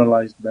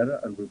analyzed better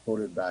and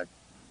reported back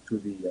to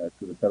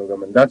the federal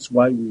government. That's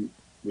why we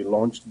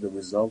launched the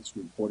results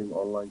reporting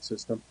online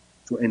system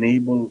to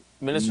enable...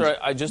 Minister,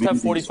 I just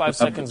have 45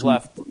 seconds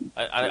left.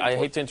 I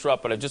hate to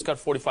interrupt, but I've just got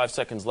 45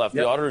 seconds left.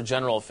 Yep. The Auditor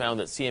General found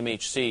that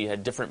CMHC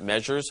had different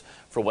measures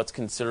for what's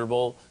considered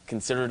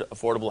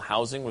affordable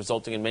housing,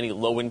 resulting in many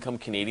low-income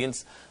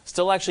Canadians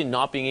still actually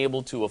not being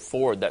able to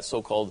afford that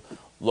so-called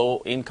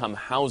low-income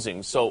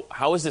housing. So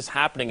how is this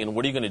happening, and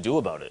what are you going to do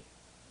about it?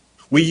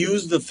 We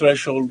use the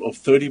threshold of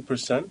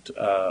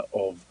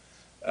 30%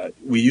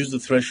 we use the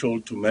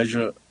threshold to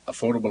measure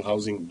affordable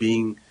housing,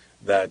 being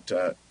that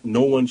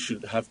no one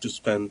should have to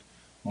spend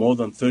more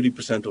than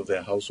 30% of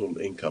their household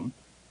income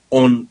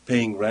on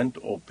paying rent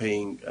or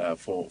paying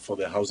for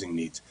their housing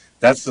needs.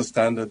 That's the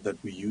standard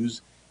that we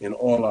use in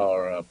all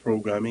our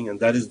programming, and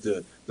that is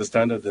the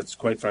standard that's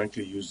quite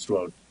frankly used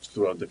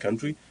throughout the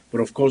country.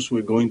 But of course,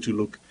 we're going to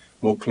look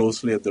more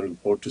closely at the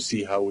report to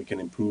see how we can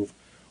improve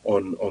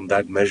on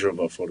that measure of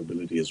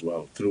affordability as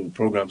well through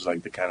programs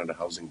like the Canada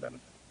Housing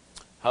Benefit.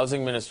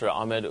 Housing Minister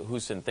Ahmed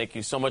Hussen, thank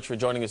you so much for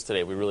joining us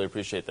today. We really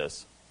appreciate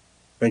this.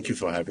 Thank you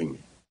for having me.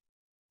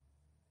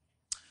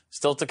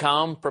 Still to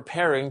come,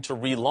 preparing to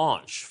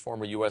relaunch.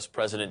 Former U.S.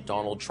 President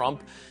Donald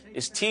Trump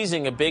is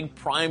teasing a big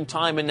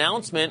primetime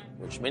announcement,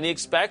 which many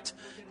expect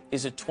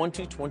is a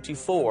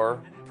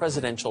 2024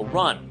 presidential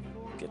run.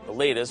 Get the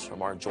latest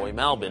from our Joy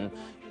Malbin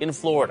in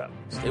Florida.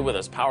 Stay with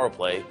us, Power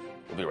Play.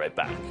 We'll be right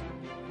back.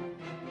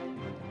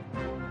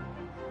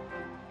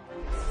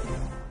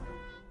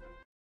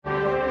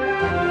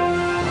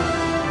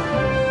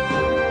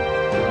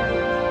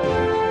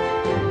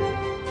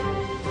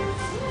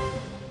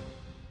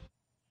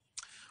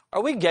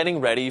 Are we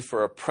getting ready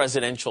for a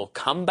presidential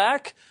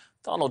comeback?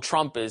 Donald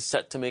Trump is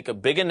set to make a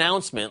big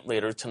announcement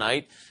later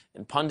tonight,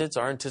 and pundits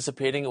are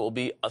anticipating it will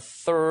be a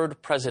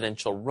third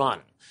presidential run.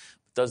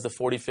 Does the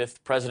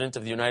 45th president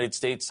of the United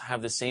States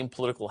have the same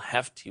political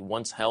heft he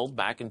once held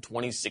back in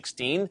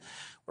 2016?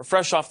 We're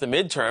fresh off the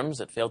midterms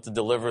that failed to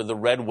deliver the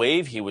red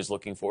wave he was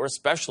looking for,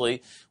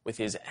 especially with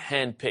his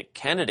hand-picked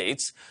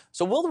candidates.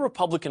 So will the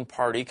Republican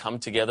Party come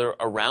together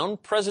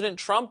around President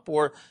Trump,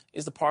 or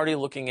is the party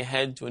looking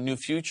ahead to a new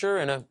future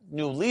and a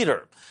new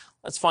leader?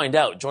 Let's find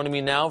out. Joining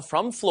me now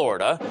from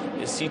Florida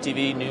is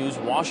CTV News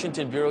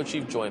Washington Bureau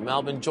Chief Joy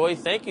Malbin. Joy,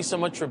 thank you so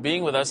much for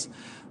being with us.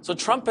 So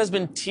Trump has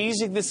been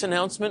teasing this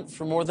announcement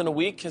for more than a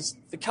week. Has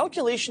the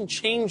calculation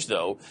changed,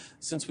 though,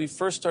 since we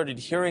first started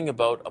hearing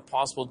about a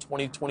possible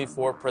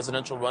 2024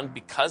 presidential run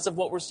because of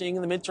what we're seeing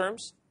in the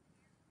midterms?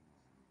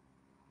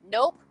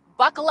 Nope.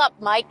 Buckle up,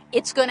 Mike.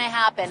 It's going to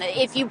happen.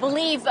 If you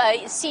believe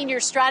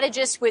senior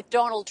strategist with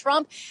Donald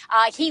Trump,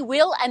 he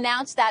will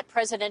announce that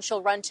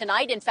presidential run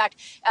tonight. In fact,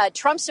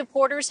 Trump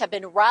supporters have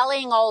been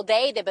rallying all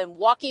day. They've been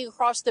walking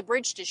across the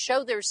bridge to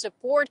show their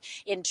support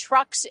in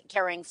trucks,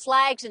 carrying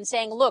flags and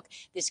saying, look,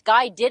 this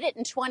guy did it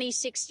in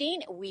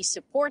 2016. We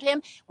support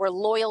him. We're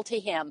loyal to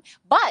him.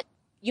 But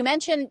you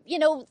mentioned,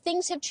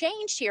 things have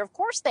changed here. Of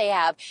course they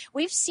have.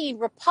 We've seen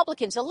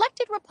Republicans,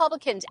 elected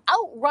Republicans,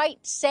 outright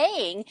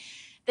saying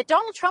that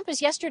Donald Trump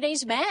is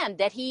yesterday's man,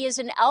 that he is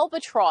an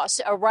albatross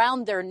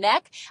around their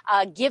neck,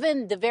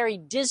 given the very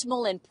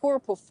dismal and poor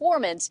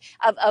performance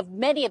of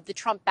many of the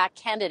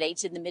Trump-backed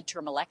candidates in the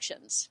midterm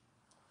elections.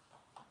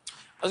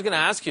 I was going to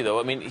ask you, though,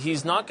 I mean,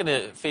 he's not going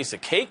to face a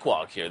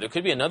cakewalk here. There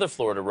could be another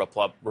Florida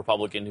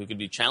Republican who could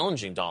be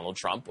challenging Donald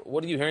Trump.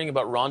 What are you hearing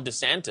about Ron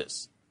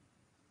DeSantis?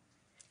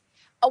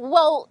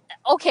 Well,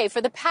 okay,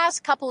 for the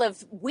past couple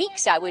of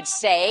weeks, I would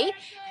say.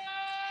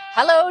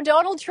 Hello,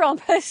 Donald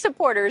Trump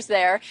supporters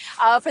there.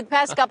 For the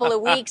past couple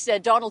of weeks,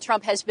 Donald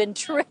Trump has been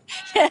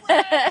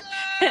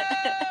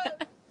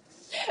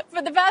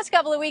For the past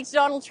couple of weeks,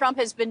 Donald Trump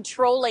has been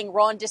trolling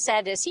Ron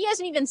DeSantis. He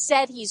hasn't even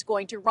said he's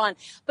going to run.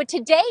 But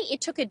today,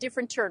 it took a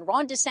different turn.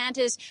 Ron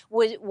DeSantis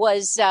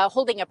was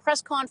holding a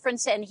press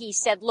conference, and he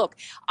said, look,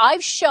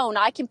 I've shown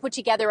I can put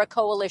together a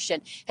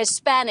coalition,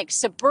 Hispanic,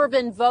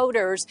 suburban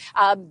voters,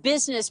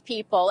 business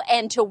people,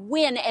 and to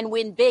win and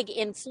win big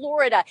in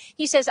Florida.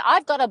 He says,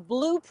 I've got a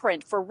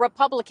blueprint for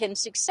Republican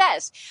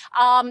success.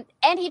 And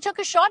he took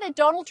a shot at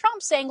Donald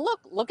Trump, saying,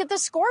 look at the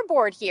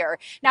scoreboard here.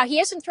 Now, he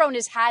hasn't thrown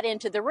his hat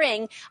into the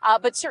ring.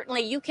 But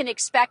certainly you can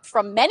expect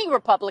from many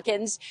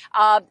Republicans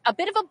a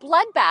bit of a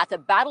bloodbath, a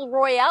battle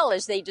royale,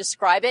 as they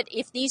describe it,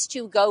 if these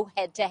two go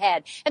head to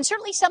head. And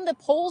certainly some of the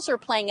polls are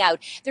playing out.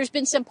 There's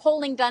been some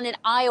polling done in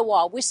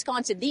Iowa,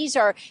 Wisconsin. These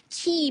are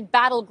key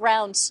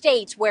battleground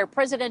states where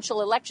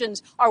presidential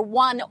elections are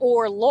won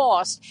or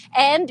lost.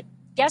 And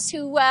guess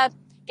who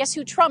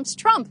trumps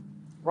Trump?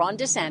 Ron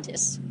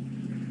DeSantis.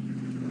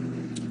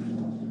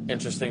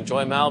 Interesting.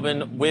 Joy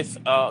Malbin with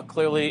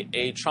clearly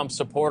a Trump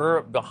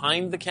supporter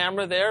behind the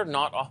camera there,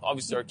 not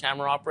obviously our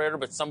camera operator,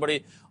 but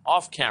somebody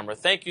off camera.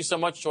 Thank you so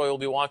much, Joy. We'll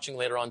be watching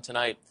later on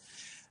tonight.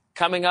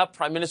 Coming up,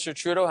 Prime Minister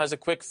Trudeau has a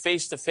quick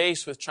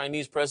face-to-face with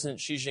Chinese President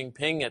Xi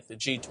Jinping at the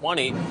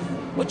G20.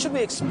 What should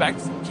we expect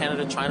from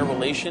Canada-China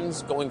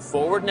relations going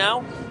forward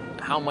now?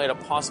 How might a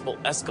possible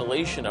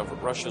escalation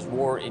of Russia's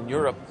war in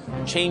Europe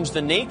change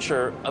the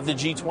nature of the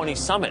G20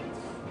 summit?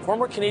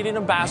 Former Canadian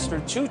ambassador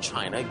to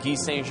China, Guy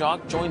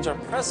Saint-Jacques, joins our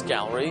press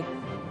gallery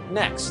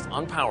next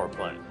on Power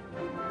Play.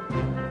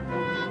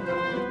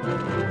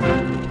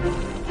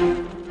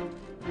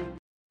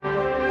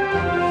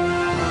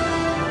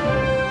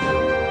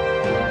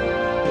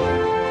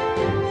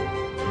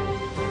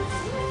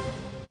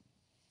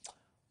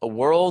 A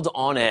world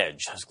on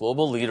edge as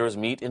global leaders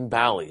meet in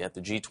Bali at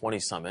the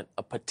G20 summit.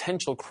 A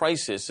potential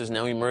crisis is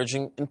now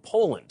emerging in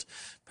Poland.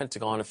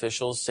 Pentagon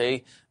officials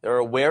say they're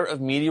aware of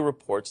media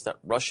reports that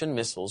Russian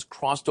missiles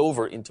crossed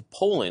over into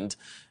Poland,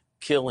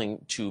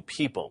 killing 2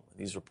 people.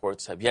 These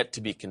reports have yet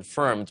to be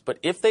confirmed, but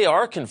if they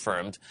are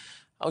confirmed,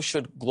 how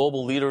should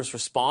global leaders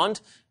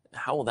respond?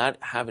 how will that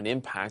have an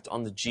impact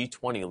on the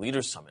G20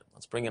 Leaders Summit?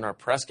 Let's bring in our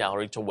press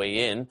gallery to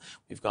weigh in.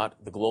 We've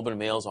got the Globe and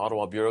Mail's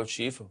Ottawa Bureau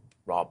Chief,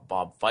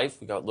 Bob Fife.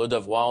 We've got Le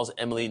Devoir's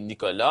Emily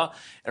Nicolas.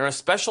 And our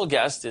special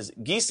guest is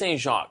Guy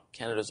Saint-Jacques,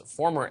 Canada's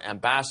former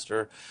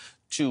ambassador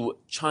to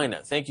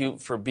China. Thank you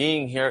for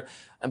being here.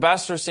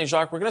 Ambassador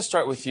Saint-Jacques, we're going to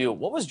start with you.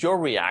 What was your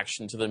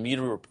reaction to the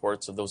media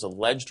reports of those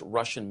alleged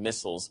Russian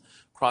missiles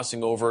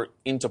crossing over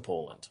into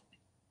Poland?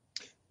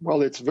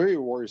 Well, it's very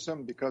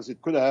worrisome because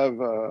it could have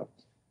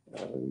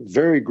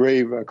very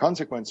grave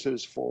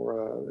consequences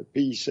for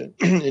peace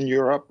in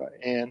Europe.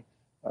 And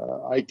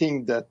I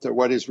think that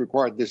what is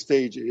required at this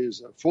stage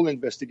is a full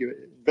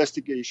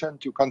investigation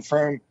to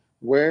confirm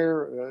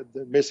where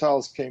the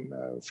missiles came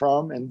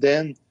from. And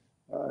then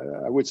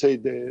I would say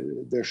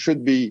there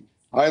should be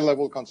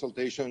high-level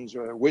consultations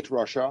with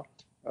Russia.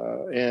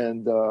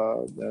 And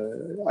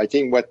I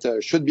think what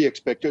should be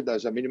expected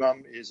as a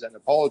minimum is an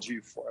apology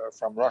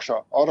from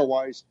Russia.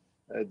 Otherwise,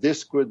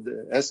 this could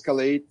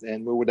escalate,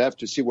 and we would have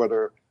to see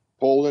whether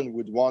Poland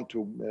would want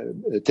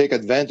to take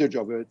advantage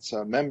of its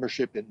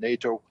membership in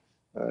NATO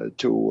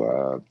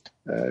to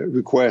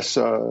request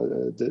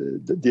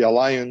the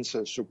alliance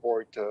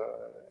support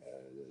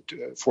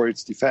for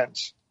its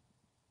defense.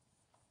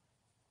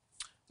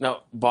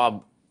 Now,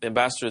 Bob, the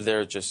ambassador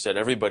there just said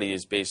everybody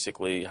is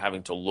basically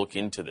having to look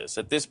into this.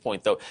 At this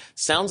point, though,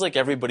 sounds like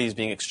everybody is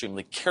being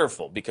extremely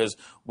careful because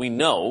we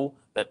know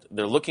that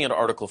they're looking at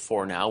Article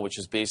 4 now, which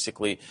is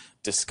basically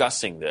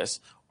discussing this.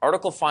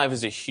 Article 5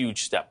 is a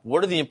huge step.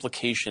 What are the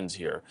implications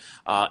here?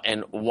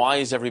 And why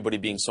is everybody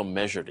being so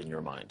measured in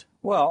your mind?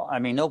 Well, I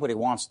mean, nobody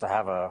wants to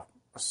have a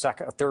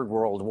third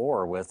world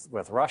war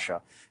with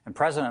Russia. And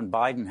President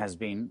Biden has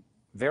been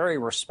very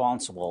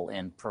responsible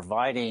in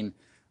providing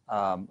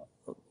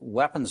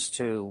weapons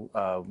to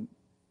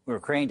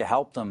Ukraine to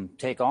help them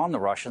take on the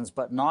Russians,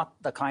 but not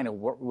the kind of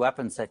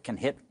weapons that can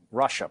hit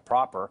Russia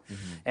proper.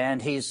 Mm-hmm.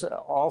 And he's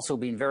also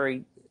been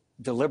very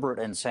deliberate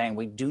in saying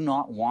we do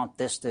not want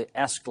this to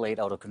escalate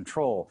out of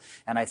control.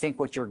 And I think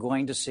what you're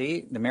going to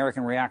see, the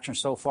American reaction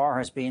so far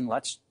has been,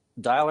 let's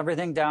dial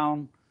everything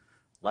down.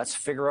 Let's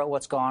figure out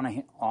what's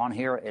gone on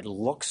here. It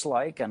looks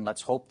like, and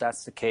let's hope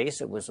that's the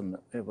case, it was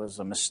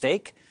a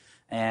mistake.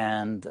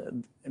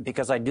 And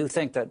because I do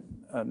think that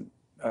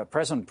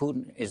President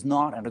Putin is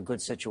not in a good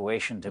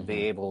situation to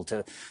be able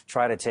to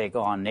try to take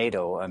on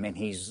NATO. I mean,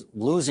 he's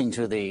losing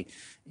to the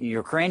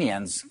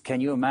Ukrainians.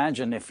 Can you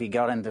imagine if he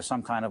got into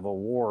some kind of a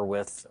war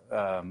with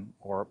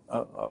or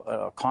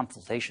a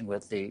confrontation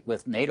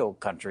with NATO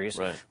countries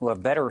who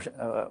have better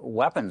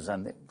weapons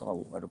and it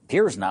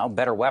appears now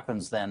better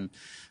weapons than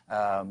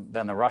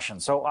the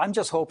Russians? So I'm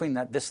just hoping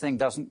that this thing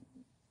doesn't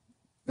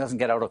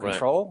get out of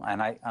control,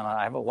 and I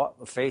have a lot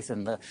of faith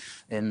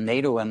in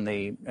NATO and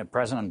the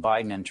President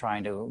Biden in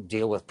trying to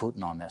deal with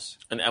Putin on this.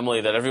 And Emily,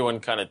 that everyone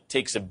kind of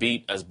takes a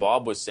beat, as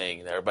Bob was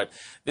saying there, but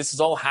this is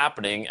all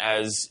happening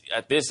as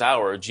at this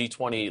hour,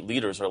 G20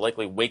 leaders are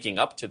likely waking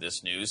up to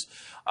this news.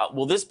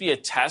 Will this be a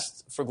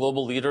test for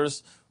global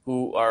leaders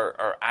who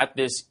are at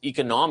this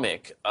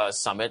economic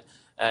summit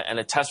and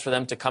a test for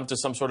them to come to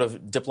some sort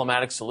of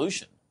diplomatic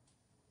solution?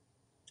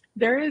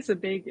 There is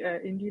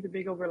indeed a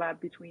big overlap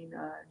between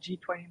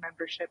G20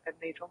 membership and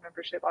NATO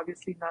membership.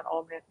 Obviously, not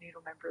all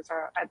NATO members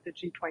are at the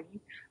G20,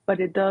 but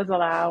it does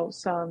allow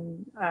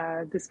some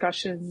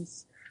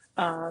discussions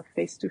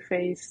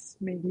face-to-face,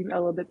 maybe a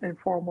little bit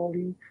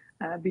informally,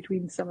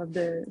 between some of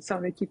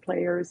the key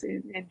players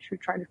in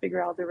trying to figure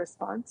out the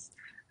response.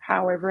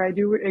 However, I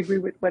do agree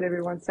with what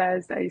everyone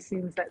says. That it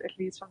seems that at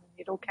least from the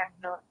NATO camp,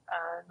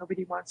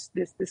 nobody wants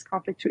this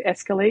conflict to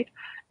escalate.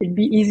 It'd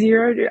be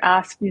easier to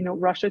ask,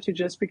 Russia to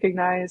just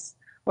recognize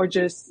or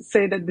just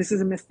say that this is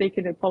a mistake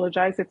and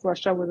apologize if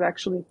Russia was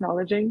actually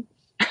acknowledging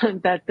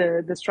that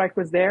the strike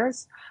was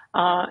theirs,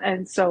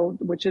 and so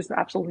which is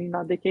absolutely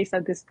not the case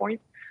at this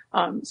point.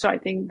 So I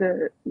think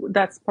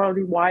that's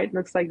probably why it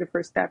looks like the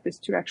first step is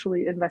to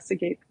actually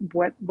investigate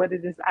what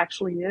it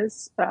actually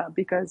is,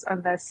 because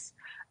unless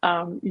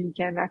you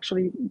can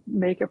actually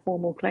make a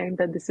formal claim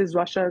that this is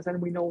Russia's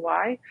and we know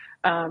why,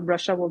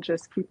 Russia will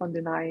just keep on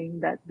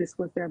denying that this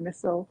was their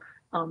missile.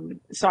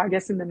 So I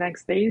guess in the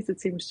next days, it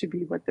seems to be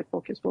what the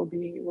focus will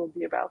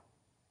be about.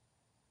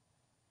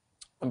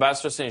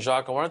 Ambassador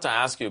Saint-Jacques, I wanted to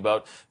ask you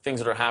about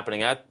things that are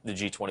happening at the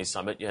G20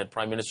 summit. You had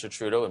Prime Minister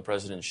Trudeau and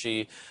President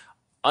Xi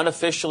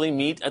unofficially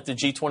meet at the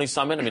G20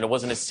 summit. I mean, it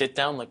wasn't a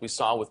sit-down like we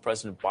saw with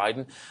President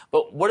Biden.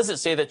 But what does it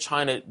say that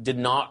China did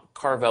not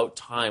carve out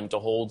time to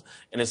hold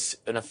an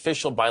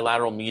official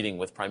bilateral meeting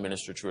with Prime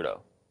Minister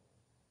Trudeau?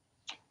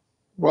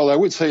 Well, I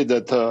would say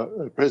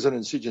that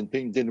President Xi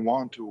Jinping didn't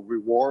want to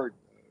reward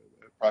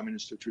Prime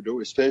Minister Trudeau,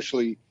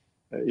 especially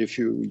if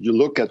you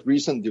look at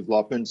recent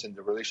developments in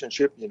the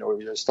relationship,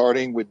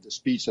 starting with the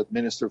speech that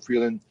Minister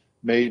Freeland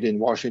made in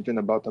Washington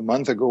about a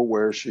month ago,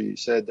 where she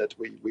said that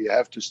we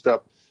have to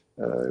stop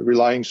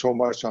relying so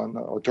much on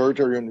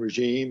authoritarian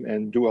regime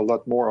and do a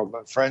lot more of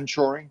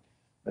friendshoring.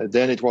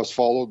 Then it was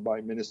followed by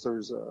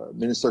Minister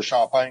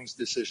Champagne's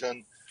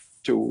decision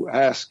to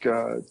ask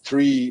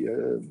three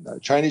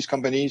Chinese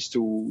companies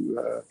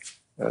to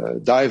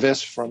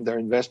divest from their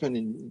investment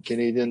in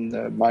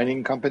Canadian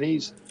mining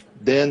companies.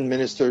 Then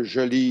Minister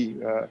Joly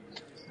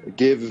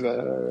give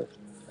an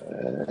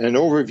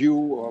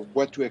overview of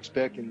what to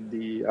expect in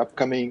the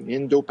upcoming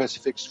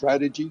Indo-Pacific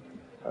strategy,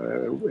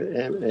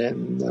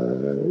 and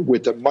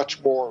with a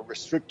much more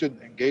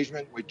restricted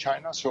engagement with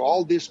China. So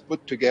all this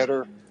put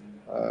together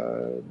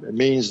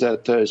means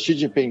that Xi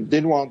Jinping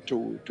didn't want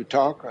to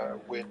talk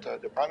with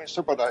the Prime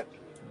Minister, but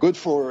good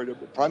for the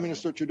Prime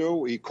Minister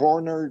Trudeau. He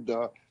cornered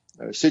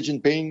Xi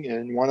Jinping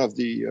in one of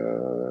the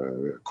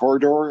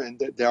corridor, and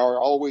there are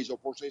always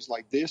opportunities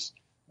like this.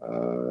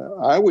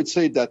 I would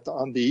say that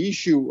on the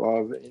issue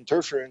of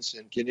interference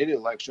in Canadian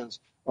elections,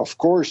 of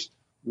course,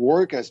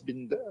 work has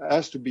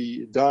to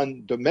be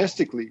done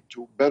domestically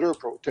to better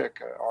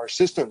protect our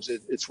systems.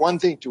 It's one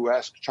thing to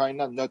ask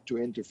China not to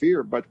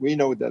interfere, but we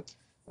know that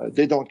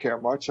they don't care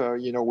much.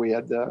 We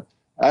had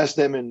asked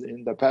them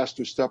in the past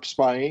to stop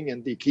spying,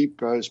 and they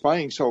keep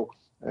spying. So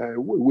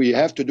we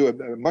have to do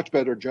a much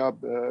better job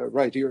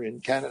right here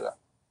in Canada.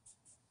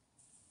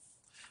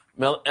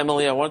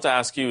 Emily, I want to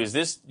ask you,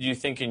 do you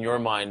think in your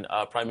mind,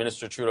 Prime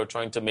Minister Trudeau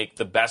trying to make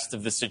the best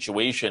of the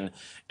situation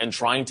and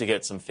trying to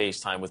get some face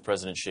time with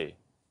President Xi?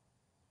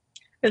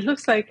 It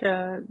looks like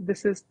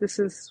this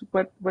is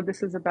what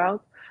this is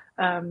about.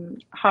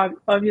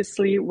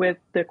 Obviously, with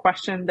the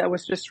question that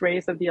was just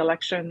raised of the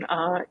election,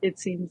 it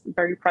seems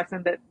very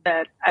present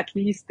that at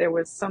least there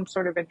was some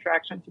sort of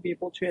interaction to be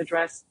able to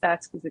address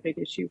that specific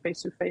issue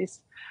face to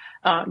face.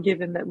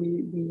 Given that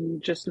we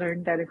just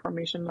learned that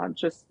information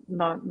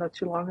not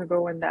too long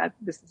ago, and that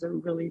this is a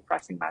really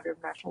pressing matter of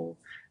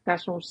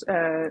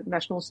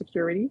national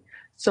security.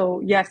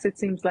 So yes, it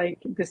seems like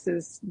this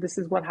is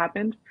what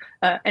happened,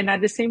 and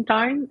at the same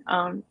time,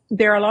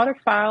 there are a lot of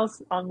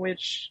files on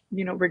which,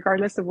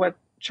 regardless of what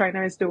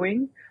China is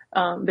doing,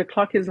 the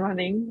clock is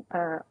running,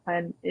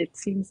 and it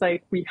seems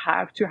like we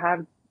have to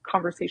have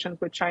conversations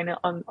with China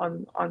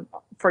on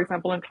for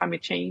example, on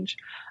climate change,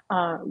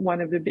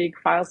 one of the big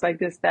files like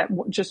this that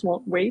just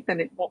won't wait,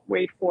 and it won't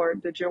wait for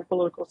the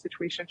geopolitical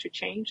situation to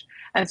change.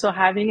 And so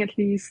having at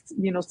least,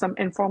 some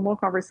informal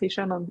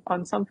conversation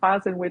on some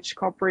files in which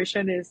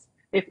cooperation is,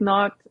 if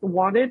not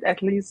wanted,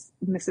 at least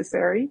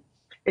necessary,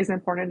 is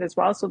important as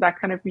well. So that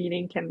kind of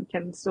meeting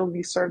can still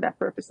serve that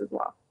purpose as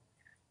well.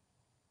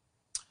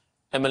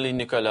 Emily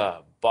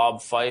Nicolas,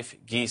 Bob Fife,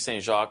 Guy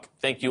Saint-Jacques,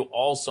 thank you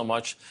all so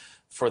much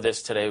for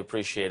this today. We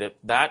appreciate it.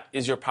 That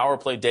is your Power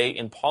Play Day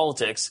in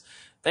Politics.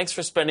 Thanks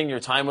for spending your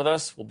time with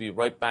us. We'll be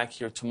right back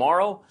here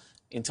tomorrow.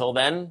 Until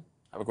then,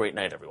 have a great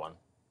night, everyone.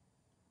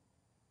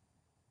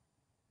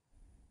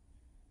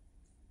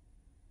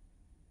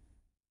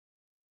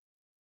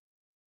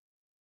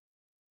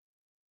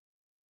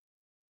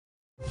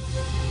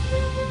 You